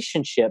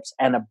relationships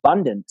and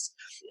abundance,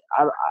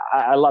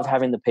 I love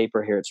having the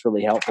paper here. It's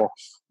really helpful.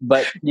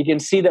 But you can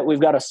see that we've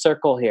got a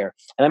circle here.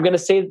 And I'm going to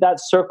say that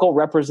circle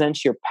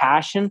represents your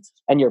passion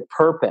and your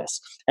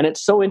purpose. And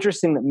it's so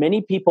interesting that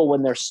many people,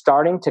 when they're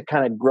starting to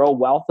kind of grow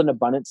wealth and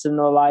abundance in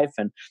their life,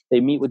 and they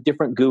meet with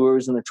different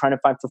gurus and they're trying to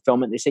find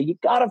fulfillment, they say, you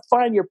got to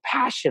find your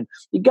passion.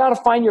 You got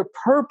to find your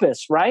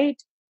purpose, right?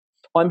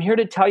 Well, I'm here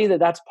to tell you that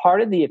that's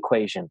part of the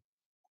equation.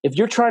 If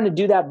you're trying to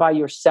do that by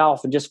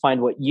yourself and just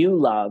find what you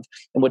love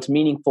and what's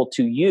meaningful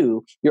to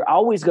you, you're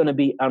always going to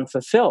be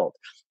unfulfilled.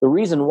 The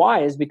reason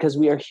why is because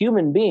we are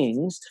human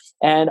beings,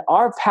 and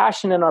our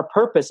passion and our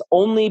purpose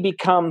only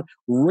become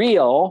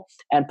real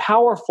and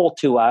powerful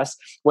to us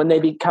when they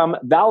become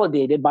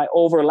validated by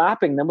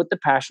overlapping them with the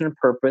passion and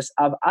purpose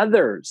of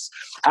others.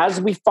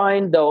 As we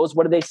find those,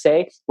 what do they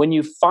say? When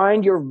you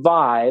find your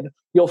vibe,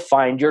 you'll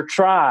find your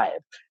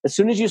tribe. As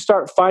soon as you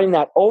start finding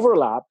that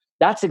overlap,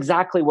 that's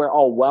exactly where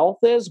all wealth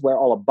is, where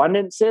all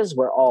abundance is,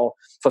 where all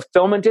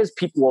fulfillment is.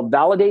 People will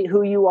validate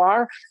who you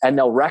are, and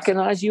they'll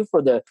recognize you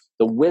for the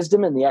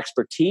wisdom and the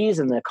expertise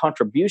and the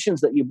contributions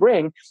that you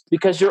bring,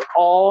 because you're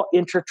all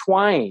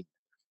intertwined.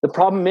 The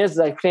problem is,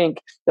 I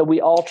think, that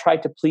we all try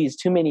to please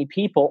too many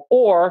people,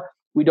 or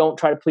we don't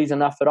try to please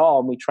enough at all,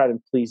 and we try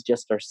to please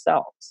just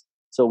ourselves.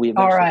 So we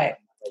eventually... All right.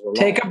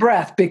 Take a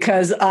breath,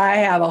 because I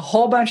have a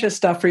whole bunch of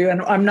stuff for you,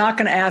 and I'm not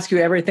going to ask you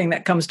everything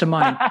that comes to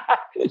mind.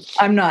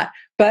 I'm not.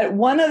 But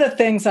one of the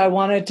things I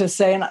wanted to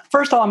say, and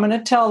first of all, I'm going to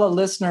tell the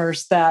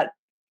listeners that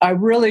I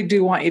really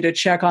do want you to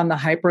check on the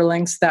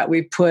hyperlinks that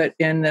we put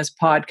in this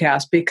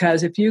podcast,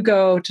 because if you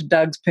go to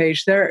Doug's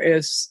page, there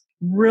is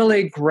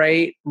really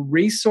great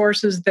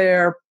resources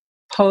there,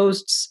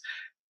 posts,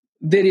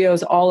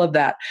 videos, all of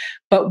that.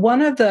 But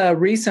one of the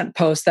recent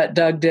posts that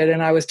Doug did,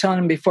 and I was telling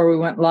him before we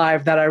went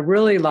live, that I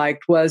really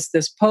liked, was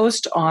this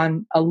post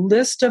on a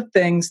list of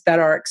things that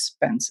are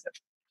expensive.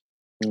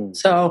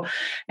 So,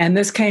 and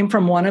this came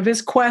from one of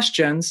his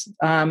questions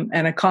and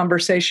a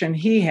conversation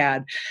he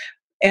had.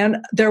 And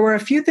there were a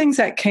few things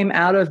that came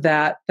out of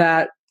that,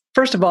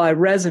 first of all, I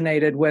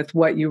resonated with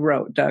what you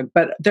wrote, Doug,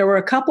 but there were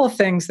a couple of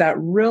things that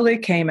really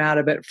came out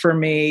of it for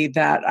me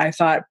that I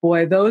thought,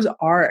 boy, those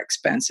are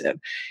expensive.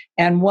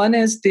 And one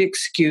is the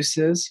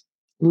excuses,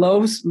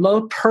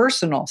 low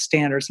personal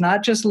standards,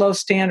 not just low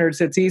standards.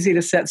 It's easy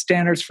to set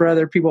standards for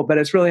other people, but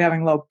it's really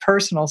having low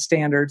personal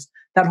standards,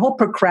 that whole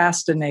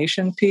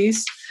procrastination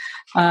piece.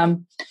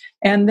 And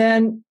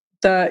then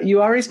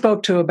you already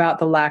spoke to about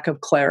the lack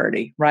of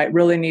clarity, right?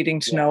 Really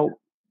needing to know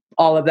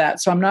all of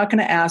that. So I'm not going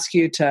to ask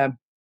you to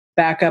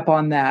back up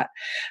on that.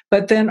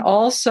 But then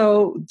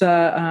also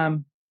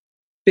the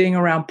being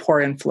around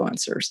poor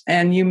influencers.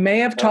 And you may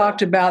have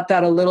talked about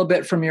that a little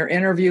bit from your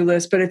interview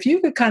list, but if you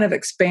could kind of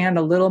expand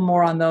a little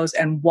more on those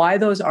and why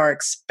those are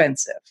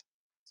expensive.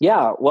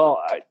 Yeah,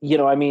 well,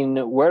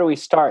 where do we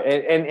start?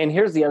 And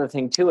here's the other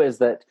thing too, is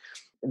that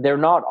they're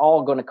not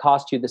all going to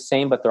cost you the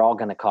same, but they're all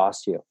going to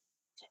cost you.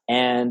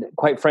 And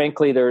quite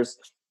frankly, there's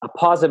a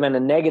positive and a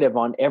negative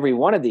on every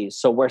one of these.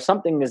 So where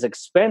something is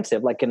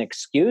expensive, like an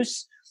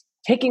excuse,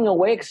 taking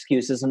away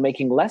excuses and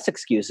making less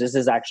excuses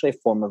is actually a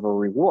form of a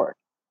reward.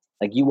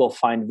 Like you will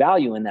find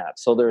value in that.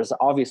 So there's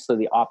obviously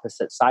the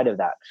opposite side of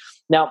that.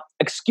 Now,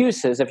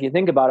 excuses, if you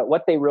think about it,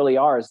 what they really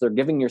are is they're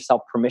giving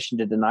yourself permission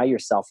to deny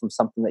yourself from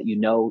something that you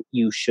know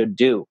you should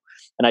do.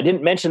 And I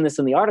didn't mention this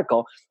in the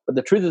article, but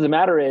the truth of the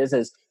matter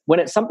is when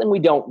it's something we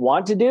don't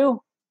want to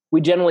do, we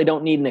generally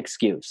don't need an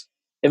excuse.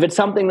 If it's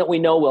something that we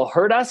know will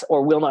hurt us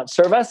or will not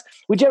serve us,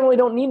 we generally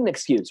don't need an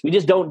excuse. We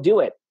just don't do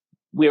it.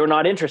 We are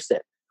not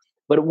interested.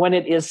 But when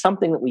it is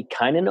something that we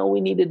kind of know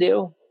we need to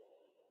do,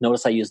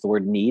 notice I use the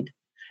word need,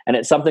 and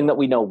it's something that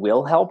we know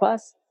will help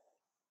us,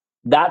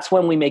 that's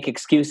when we make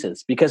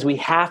excuses, because we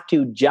have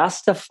to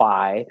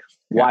justify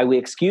why we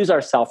excuse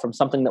ourselves from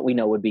something that we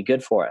know would be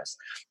good for us.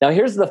 Now,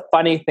 here's the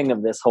funny thing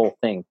of this whole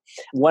thing.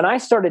 When I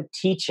started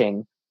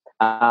teaching,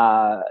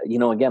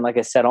 again, like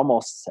I said,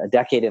 almost a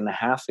decade and a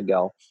half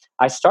ago,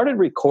 I started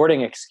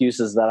recording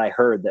excuses that I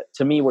heard that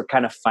to me were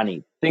kind of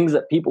funny. Things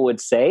that people would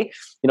say,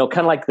 kind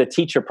of like the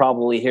teacher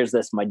probably hears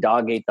this, my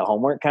dog ate the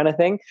homework kind of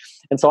thing.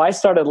 And so I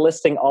started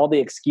listing all the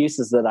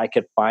excuses that I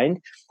could find.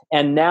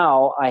 And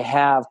now I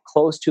have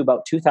close to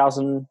about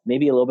 2,000,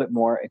 maybe a little bit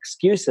more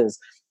excuses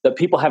that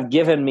people have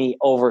given me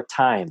over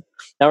time.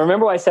 Now,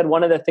 remember I said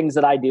one of the things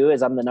that I do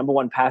is I'm the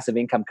 #1 passive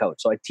income coach.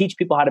 So I teach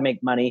people how to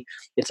make money.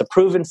 It's a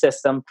proven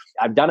system.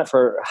 I've done it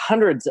for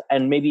hundreds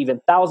and maybe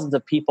even thousands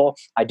of people.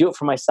 I do it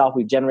for myself.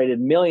 We've generated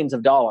millions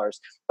of dollars.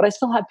 But I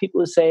still have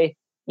people who say,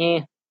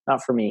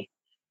 not for me.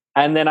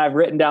 And then I've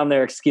written down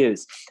their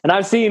excuse. And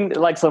I've seen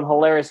like some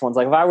hilarious ones.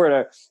 Like if I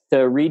were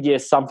to read you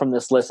some from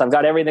this list, I've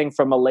got everything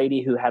from a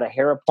lady who had a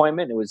hair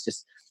appointment. It was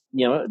just,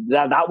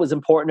 that was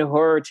important to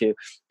her, to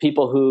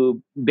people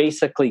who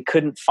basically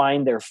couldn't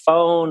find their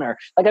phone, or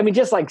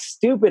just like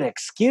stupid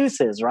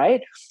excuses,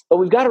 right? But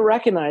we've got to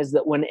recognize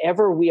that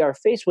whenever we are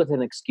faced with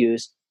an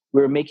excuse,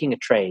 we're making a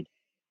trade.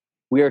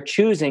 We are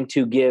choosing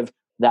to give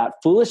that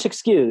foolish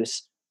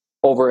excuse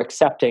over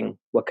accepting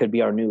what could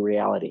be our new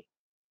reality,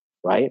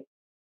 right?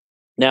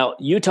 Now,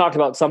 you talked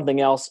about something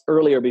else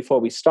earlier before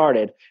we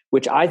started,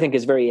 which I think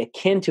is very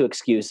akin to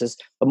excuses,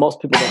 but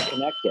most people don't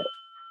connect it.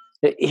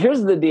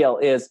 Here's the deal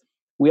is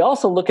we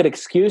also look at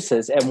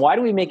excuses. And why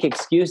do we make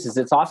excuses?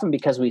 It's often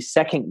because we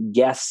second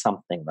guess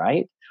something,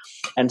 right?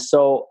 And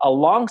so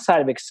alongside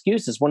of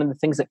excuses, one of the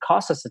things that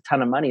costs us a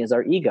ton of money is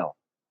our ego,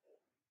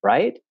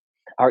 right?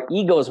 Our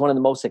ego is one of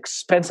the most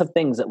expensive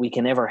things that we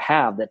can ever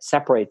have that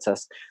separates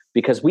us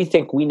because we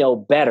think we know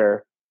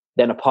better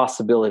than a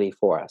possibility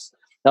for us.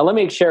 Now, let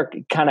me share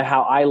kind of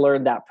how I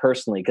learned that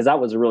personally, because that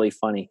was really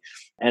funny.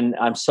 And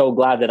I'm so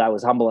glad that I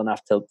was humble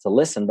enough to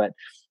listen. But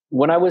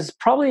when I was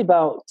probably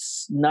about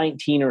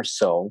 19 or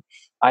so,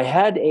 I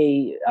had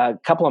a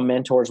couple of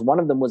mentors. One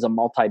of them was a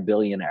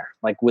multi-billionaire,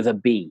 like with a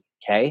B.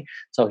 Okay.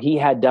 So he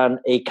had done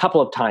a couple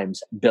of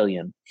times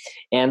billion.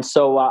 And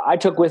so I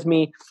took with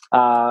me,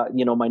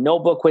 my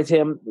notebook with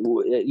him,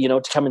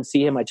 to come and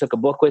see him. I took a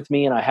book with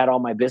me and I had all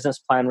my business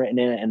plan written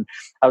in it. And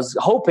I was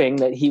hoping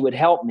that he would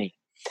help me.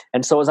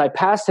 And so as I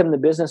passed him the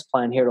business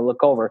plan here to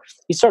look over,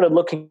 he started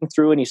looking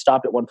through and he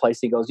stopped at one place.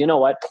 He goes, you know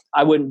what?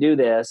 I wouldn't do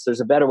this.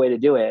 There's a better way to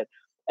do it.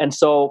 And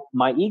so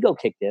my ego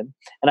kicked in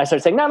and I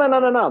started saying,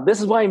 no, this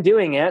is why I'm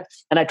doing it.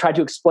 And I tried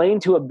to explain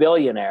to a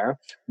billionaire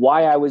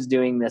why I was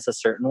doing this a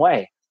certain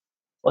way.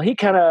 Well, he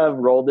kind of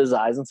rolled his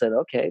eyes and said,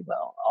 okay,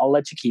 well, I'll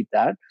let you keep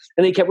that.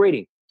 And he kept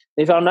reading.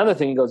 They found another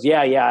thing. He goes,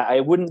 yeah, I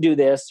wouldn't do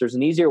this. There's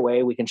an easier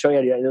way. We can show you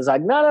how to do it. It was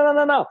like,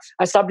 no.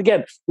 I stopped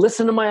again.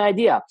 Listen to my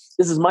idea.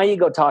 This is my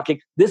ego talking.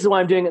 This is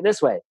why I'm doing it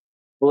this way.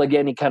 Well,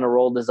 again, he kind of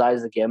rolled his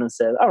eyes again and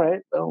said, all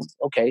right, well,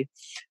 okay.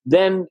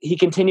 Then he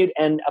continued.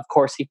 And of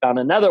course, he found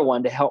another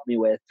one to help me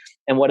with.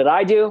 And what did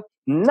I do?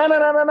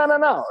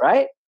 No,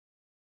 right?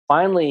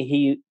 Finally,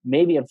 he,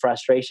 maybe in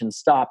frustration,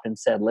 stopped and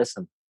said,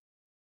 listen,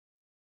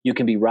 you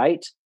can be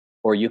right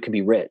or you can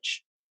be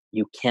rich.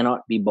 You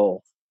cannot be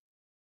both.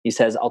 He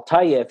says, I'll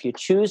tell you, if you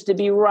choose to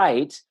be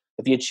right,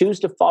 if you choose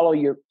to follow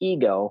your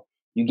ego,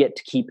 you get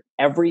to keep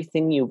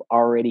everything you've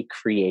already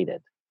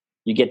created.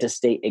 You get to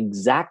stay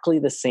exactly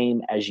the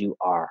same as you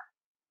are.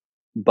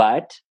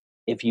 But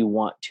if you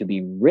want to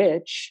be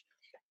rich,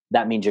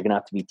 that means you're going to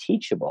have to be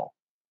teachable.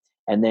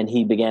 And then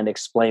he began to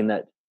explain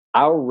that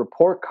our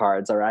report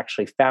cards are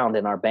actually found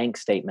in our bank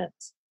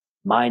statements.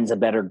 Mine's a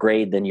better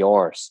grade than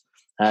yours.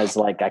 And I was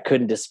like, I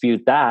couldn't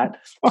dispute that.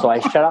 So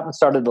I shut up and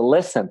started to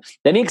listen.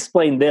 Then he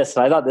explained this,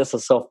 and I thought this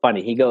was so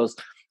funny. He goes,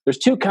 there's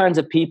two kinds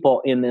of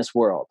people in this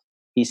world.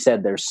 He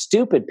said, there's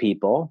stupid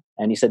people.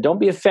 And he said, don't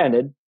be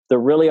offended. There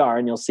really are,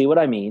 and you'll see what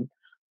I mean.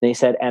 Then he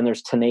said, and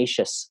there's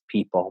tenacious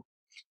people.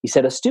 He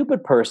said, a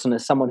stupid person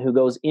is someone who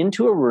goes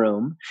into a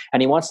room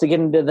and he wants to get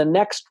into the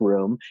next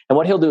room. And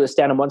what he'll do is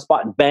stand in one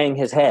spot and bang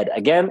his head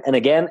again and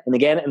again and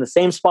again in the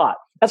same spot.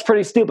 That's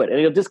pretty stupid. And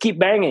he'll just keep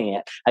banging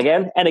it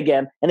again and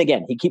again and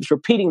again. He keeps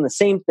repeating the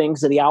same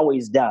things that he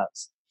always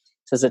does.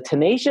 He says, a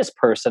tenacious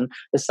person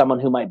is someone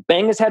who might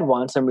bang his head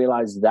once and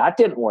realize that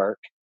didn't work.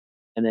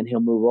 and then he'll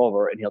move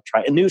over and he'll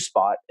try a new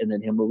spot, and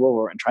then he'll move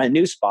over and try a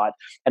new spot.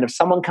 And if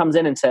someone comes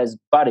in and says,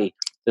 buddy,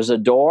 there's a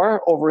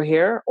door over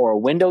here or a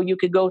window you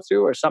could go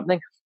through or something,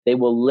 they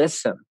will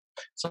listen.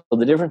 So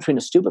the difference between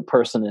a stupid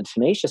person and a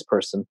tenacious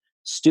person: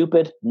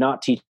 stupid,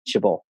 not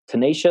teachable;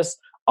 tenacious,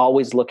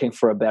 always looking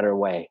for a better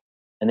way,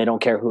 and they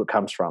don't care who it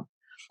comes from.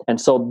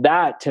 And so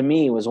that, to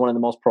me, was one of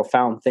the most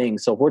profound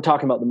things. So if we're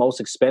talking about the most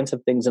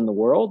expensive things in the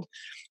world,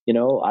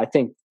 I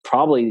think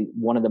probably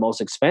one of the most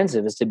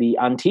expensive is to be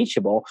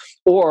unteachable,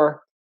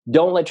 or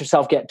don't let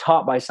yourself get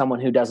taught by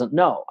someone who doesn't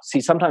know. See,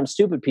 sometimes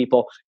stupid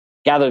people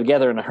gather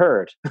together in a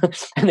herd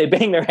and they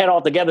bang their head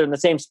all together in the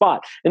same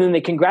spot. And then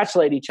they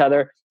congratulate each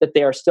other that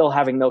they are still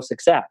having no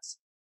success,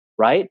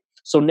 right?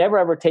 So never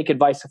ever take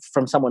advice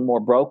from someone more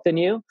broke than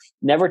you.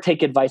 Never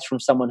take advice from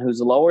someone who's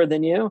lower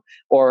than you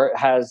or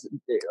has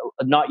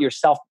not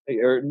yourself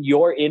or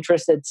your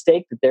interest at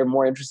stake, that they're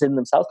more interested in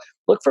themselves.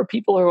 Look for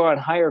people who are on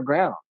higher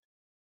ground,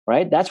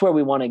 right? That's where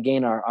we want to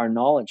gain our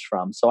knowledge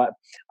from. So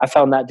I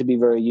found that to be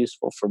very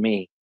useful for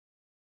me.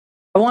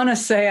 I want to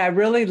say I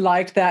really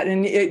liked that.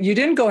 And you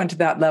didn't go into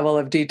that level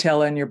of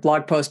detail in your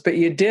blog post, but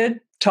you did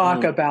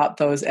talk about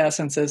those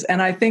essences. And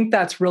I think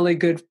that's really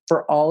good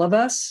for all of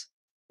us.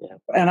 Yeah.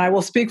 And I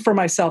will speak for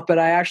myself, but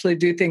I actually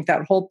do think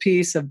that whole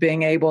piece of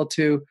being able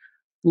to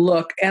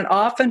look, and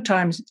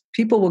oftentimes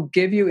people will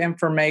give you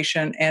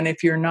information, and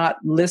if you're not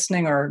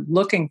listening or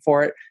looking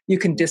for it, you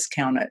can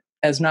discount it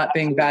as not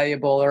being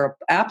valuable or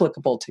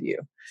applicable to you.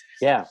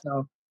 Yeah.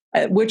 So,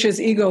 which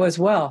is ego as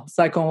well. It's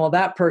like, oh, well,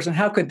 that person,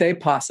 how could they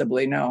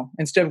possibly know?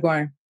 Instead of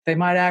going, they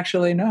might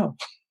actually know.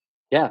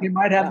 Yeah. You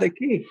might have the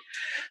key.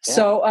 Yeah.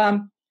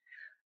 So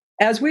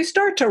as we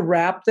start to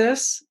wrap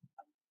this,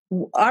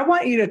 I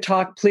want you to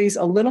talk, please,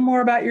 a little more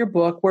about your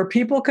book, where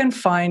people can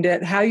find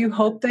it, how you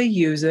hope they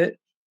use it.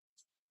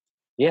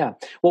 Yeah.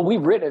 Well,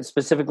 we've written it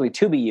specifically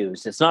to be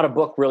used. It's not a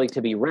book really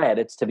to be read,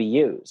 it's to be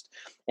used.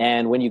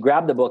 And when you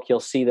grab the book,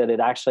 you'll see that it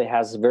actually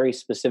has very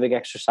specific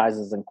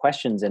exercises and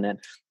questions in it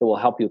that will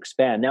help you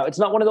expand. Now, it's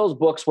not one of those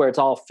books where it's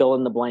all fill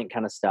in the blank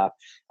kind of stuff.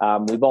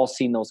 We've all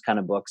seen those kind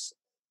of books.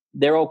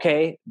 They're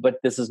okay, but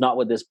this is not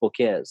what this book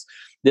is.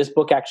 This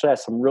book actually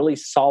has some really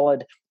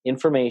solid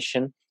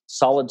information,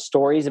 solid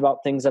stories about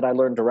things that I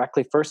learned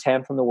directly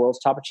firsthand from the world's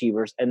top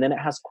achievers. And then it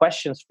has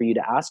questions for you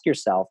to ask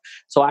yourself.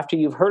 So after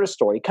you've heard a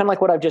story, kind of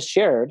like what I've just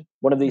shared,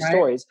 one of these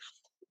stories,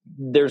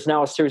 there's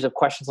now a series of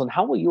questions on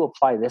how will you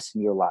apply this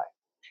in your life?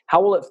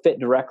 How will it fit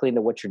directly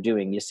into what you're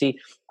doing? You see,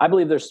 I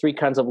believe there's three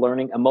kinds of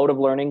learning. Emotive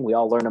learning, we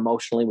all learn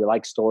emotionally. We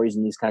like stories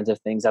and these kinds of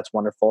things. That's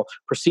wonderful.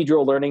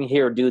 Procedural learning,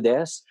 here, do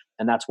this.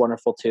 And that's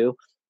wonderful too.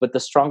 But the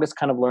strongest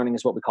kind of learning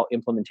is what we call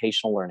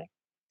implementational learning.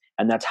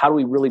 And that's how do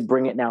we really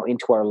bring it now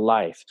into our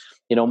life.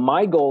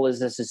 My goal is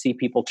to see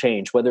people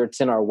change, whether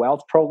it's in our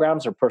wealth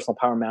programs or personal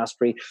power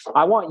mastery.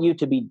 I want you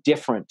to be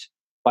different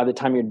by the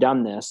time you're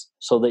done this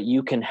so that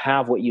you can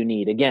have what you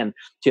need. Again,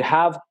 to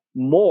have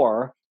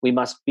more, we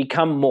must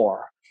become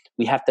more.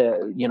 We have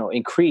to,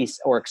 increase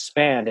or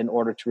expand in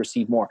order to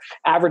receive more.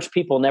 Average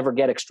people never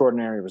get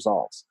extraordinary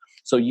results.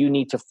 So you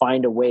need to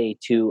find a way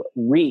to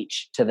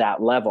reach to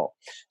that level.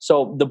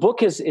 So the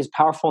book is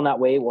powerful in that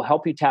way. It will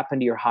help you tap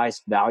into your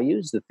highest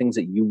values, the things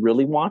that you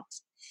really want.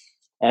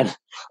 And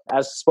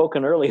as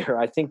spoken earlier,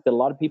 I think that a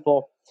lot of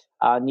people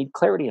need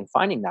clarity in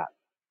finding that.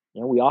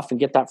 We often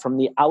get that from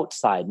the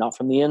outside, not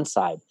from the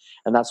inside.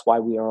 And that's why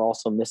we are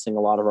also missing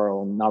a lot of our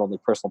own, not only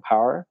personal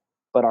power,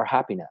 but our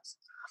happiness.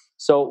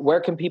 So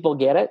where can people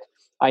get it?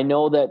 I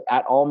know that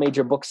at all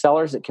major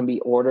booksellers, it can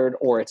be ordered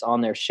or it's on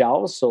their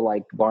shelves. So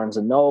like Barnes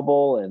 &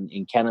 Noble and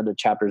in Canada,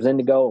 Chapters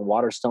Indigo and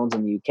Waterstones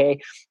in the UK.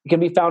 It can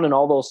be found in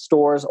all those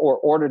stores or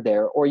ordered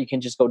there, or you can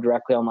just go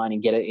directly online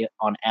and get it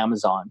on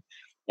Amazon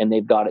and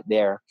they've got it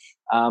there.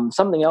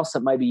 Something else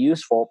that might be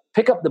useful,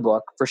 pick up the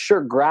book. For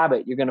sure, grab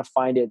it. You're going to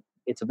find it.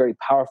 It's a very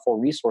powerful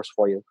resource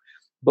for you.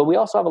 But we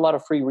also have a lot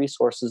of free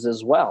resources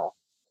as well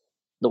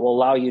that will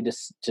allow you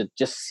to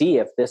just see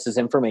if this is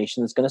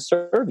information that's going to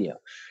serve you.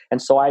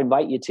 And so I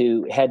invite you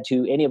to head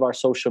to any of our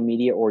social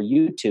media or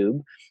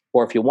YouTube,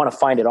 or if you want to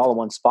find it all in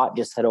one spot,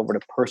 just head over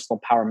to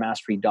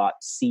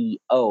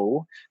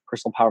personalpowermastery.co,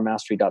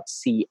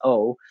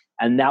 personalpowermastery.co,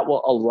 and that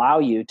will allow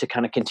you to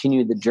kind of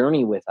continue the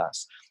journey with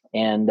us.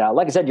 And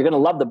like I said, you're going to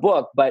love the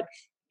book, but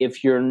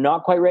if you're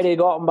not quite ready to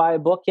go out and buy a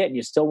book yet, and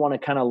you still want to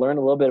kind of learn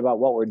a little bit about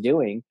what we're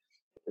doing,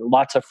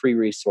 lots of free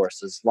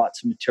resources,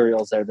 lots of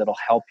materials there that'll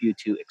help you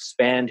to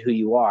expand who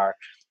you are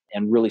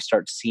and really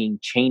start seeing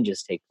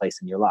changes take place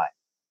in your life.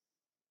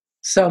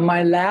 So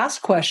my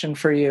last question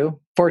for you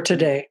for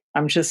today,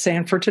 I'm just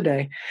saying for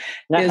today,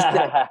 is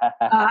that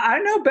I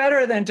know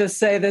better than to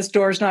say this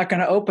door's not going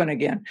to open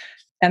again.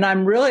 And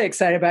I'm really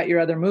excited about your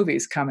other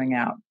movies coming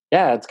out.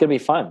 Yeah, it's going to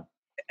be fun.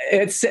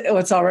 It's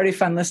already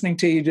fun listening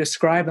to you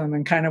describe them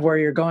and kind of where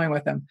you're going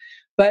with them.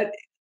 But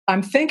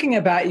I'm thinking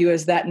about you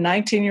as that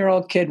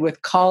 19-year-old kid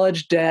with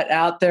college debt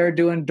out there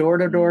doing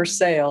door-to-door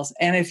sales.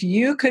 And if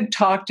you could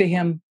talk to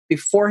him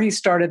before he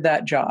started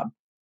that job,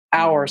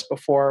 hours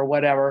before or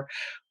whatever,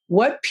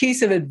 what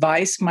piece of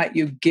advice might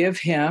you give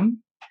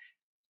him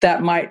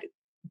that might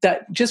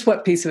just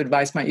what piece of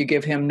advice might you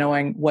give him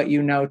knowing what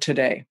you know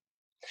today?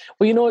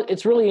 Well,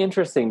 it's really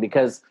interesting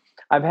because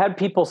I've had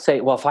people say,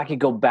 well, if I could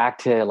go back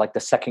to like the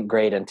second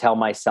grade and tell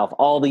myself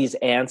all these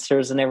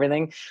answers and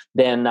everything,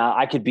 then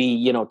I could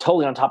be,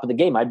 totally on top of the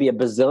game. I'd be a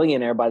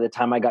bazillionaire by the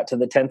time I got to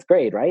the 10th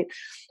grade, right?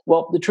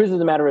 Well, the truth of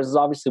the matter is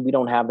obviously we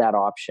don't have that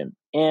option.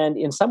 And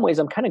in some ways,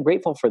 I'm kind of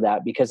grateful for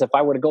that, because if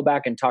I were to go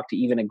back and talk to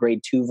even a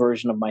grade 2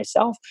 version of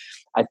myself,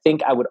 I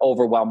think I would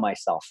overwhelm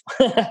myself,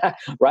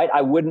 right?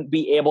 I wouldn't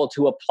be able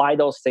to apply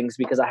those things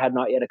because I had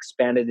not yet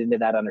expanded into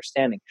that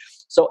understanding.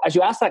 So as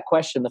you asked that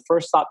question, the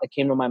first thought that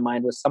came to my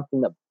mind was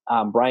something that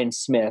Brian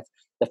Smith,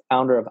 the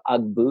founder of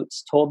UGG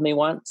Boots, told me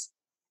once.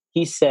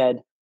 He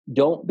said,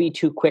 "Don't be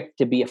too quick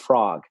to be a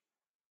frog.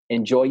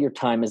 Enjoy your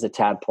time as a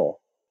tadpole."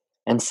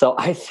 And so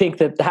I think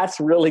that that's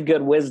really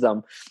good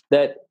wisdom,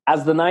 that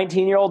as the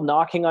 19-year-old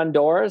knocking on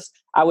doors,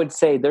 I would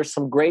say there's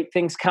some great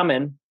things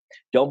coming.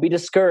 Don't be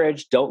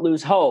discouraged. Don't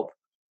lose hope.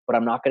 But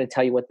I'm not going to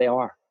tell you what they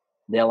are.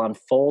 They'll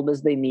unfold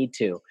as they need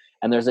to.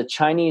 And there's a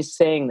Chinese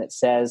saying that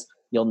says,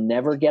 you'll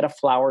never get a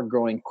flower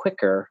growing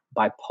quicker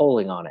by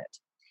pulling on it.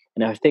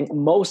 And I think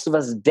most of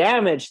us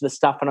damage the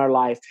stuff in our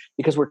life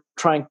because we're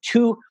trying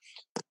too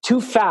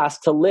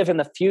fast to live in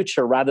the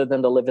future rather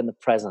than to live in the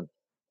present.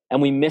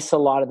 And we miss a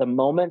lot of the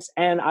moments.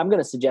 And I'm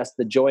going to suggest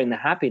the joy and the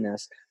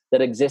happiness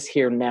that exists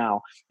here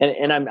now.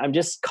 And I'm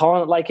just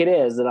calling it like it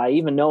is, that I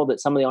even know that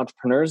some of the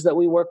entrepreneurs that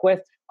we work with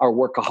are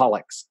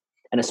workaholics.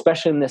 And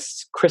especially in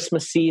this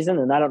Christmas season,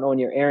 and I don't know when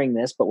you're airing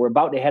this, but we're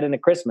about to head into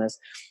Christmas.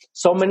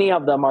 So many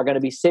of them are going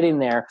to be sitting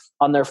there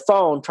on their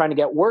phone trying to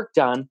get work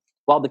done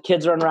while the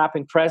kids are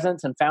unwrapping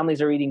presents and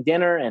families are eating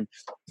dinner and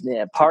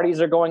parties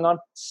are going on.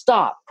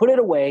 Stop, put it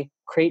away,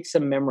 create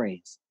some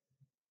memories,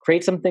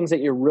 create some things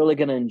that you're really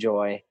going to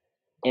enjoy.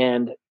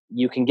 And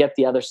you can get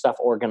the other stuff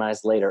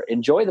organized later.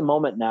 Enjoy the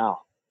moment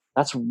now.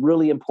 That's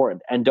really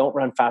important. And don't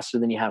run faster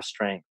than you have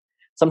strength.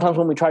 Sometimes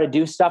when we try to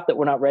do stuff that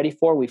we're not ready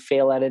for, we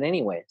fail at it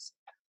anyways.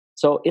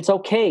 So it's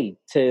okay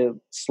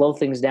to slow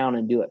things down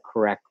and do it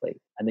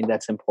correctly. I think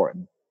that's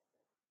important.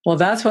 Well,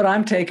 that's what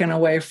I'm taking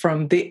away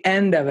from the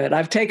end of it.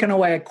 I've taken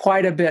away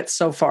quite a bit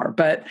so far,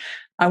 but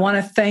I want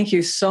to thank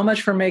you so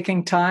much for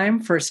making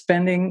time, for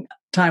spending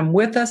time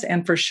with us,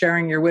 and for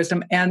sharing your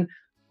wisdom, and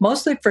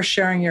mostly for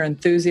sharing your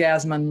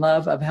enthusiasm and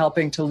love of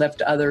helping to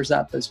lift others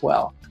up as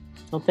well.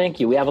 Well, thank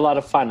you. We have a lot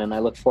of fun, and I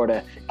look forward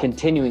to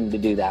continuing to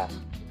do that.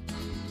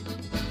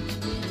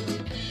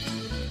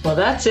 Well,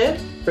 that's it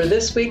for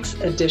this week's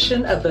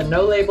edition of the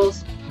No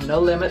Labels,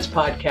 No Limits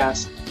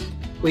podcast.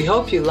 We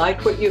hope you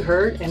liked what you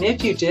heard, and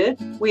if you did,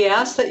 we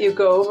ask that you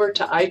go over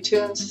to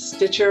iTunes,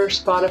 Stitcher,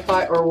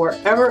 Spotify, or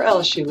wherever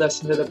else you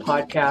listen to the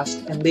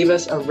podcast and leave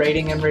us a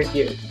rating and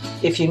review.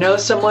 If you know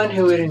someone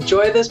who would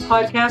enjoy this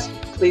podcast,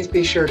 please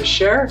be sure to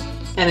share.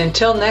 And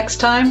until next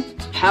time,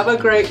 have a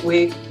great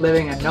week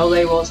living a no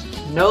labels,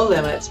 no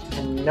limits,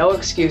 and no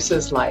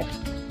excuses life.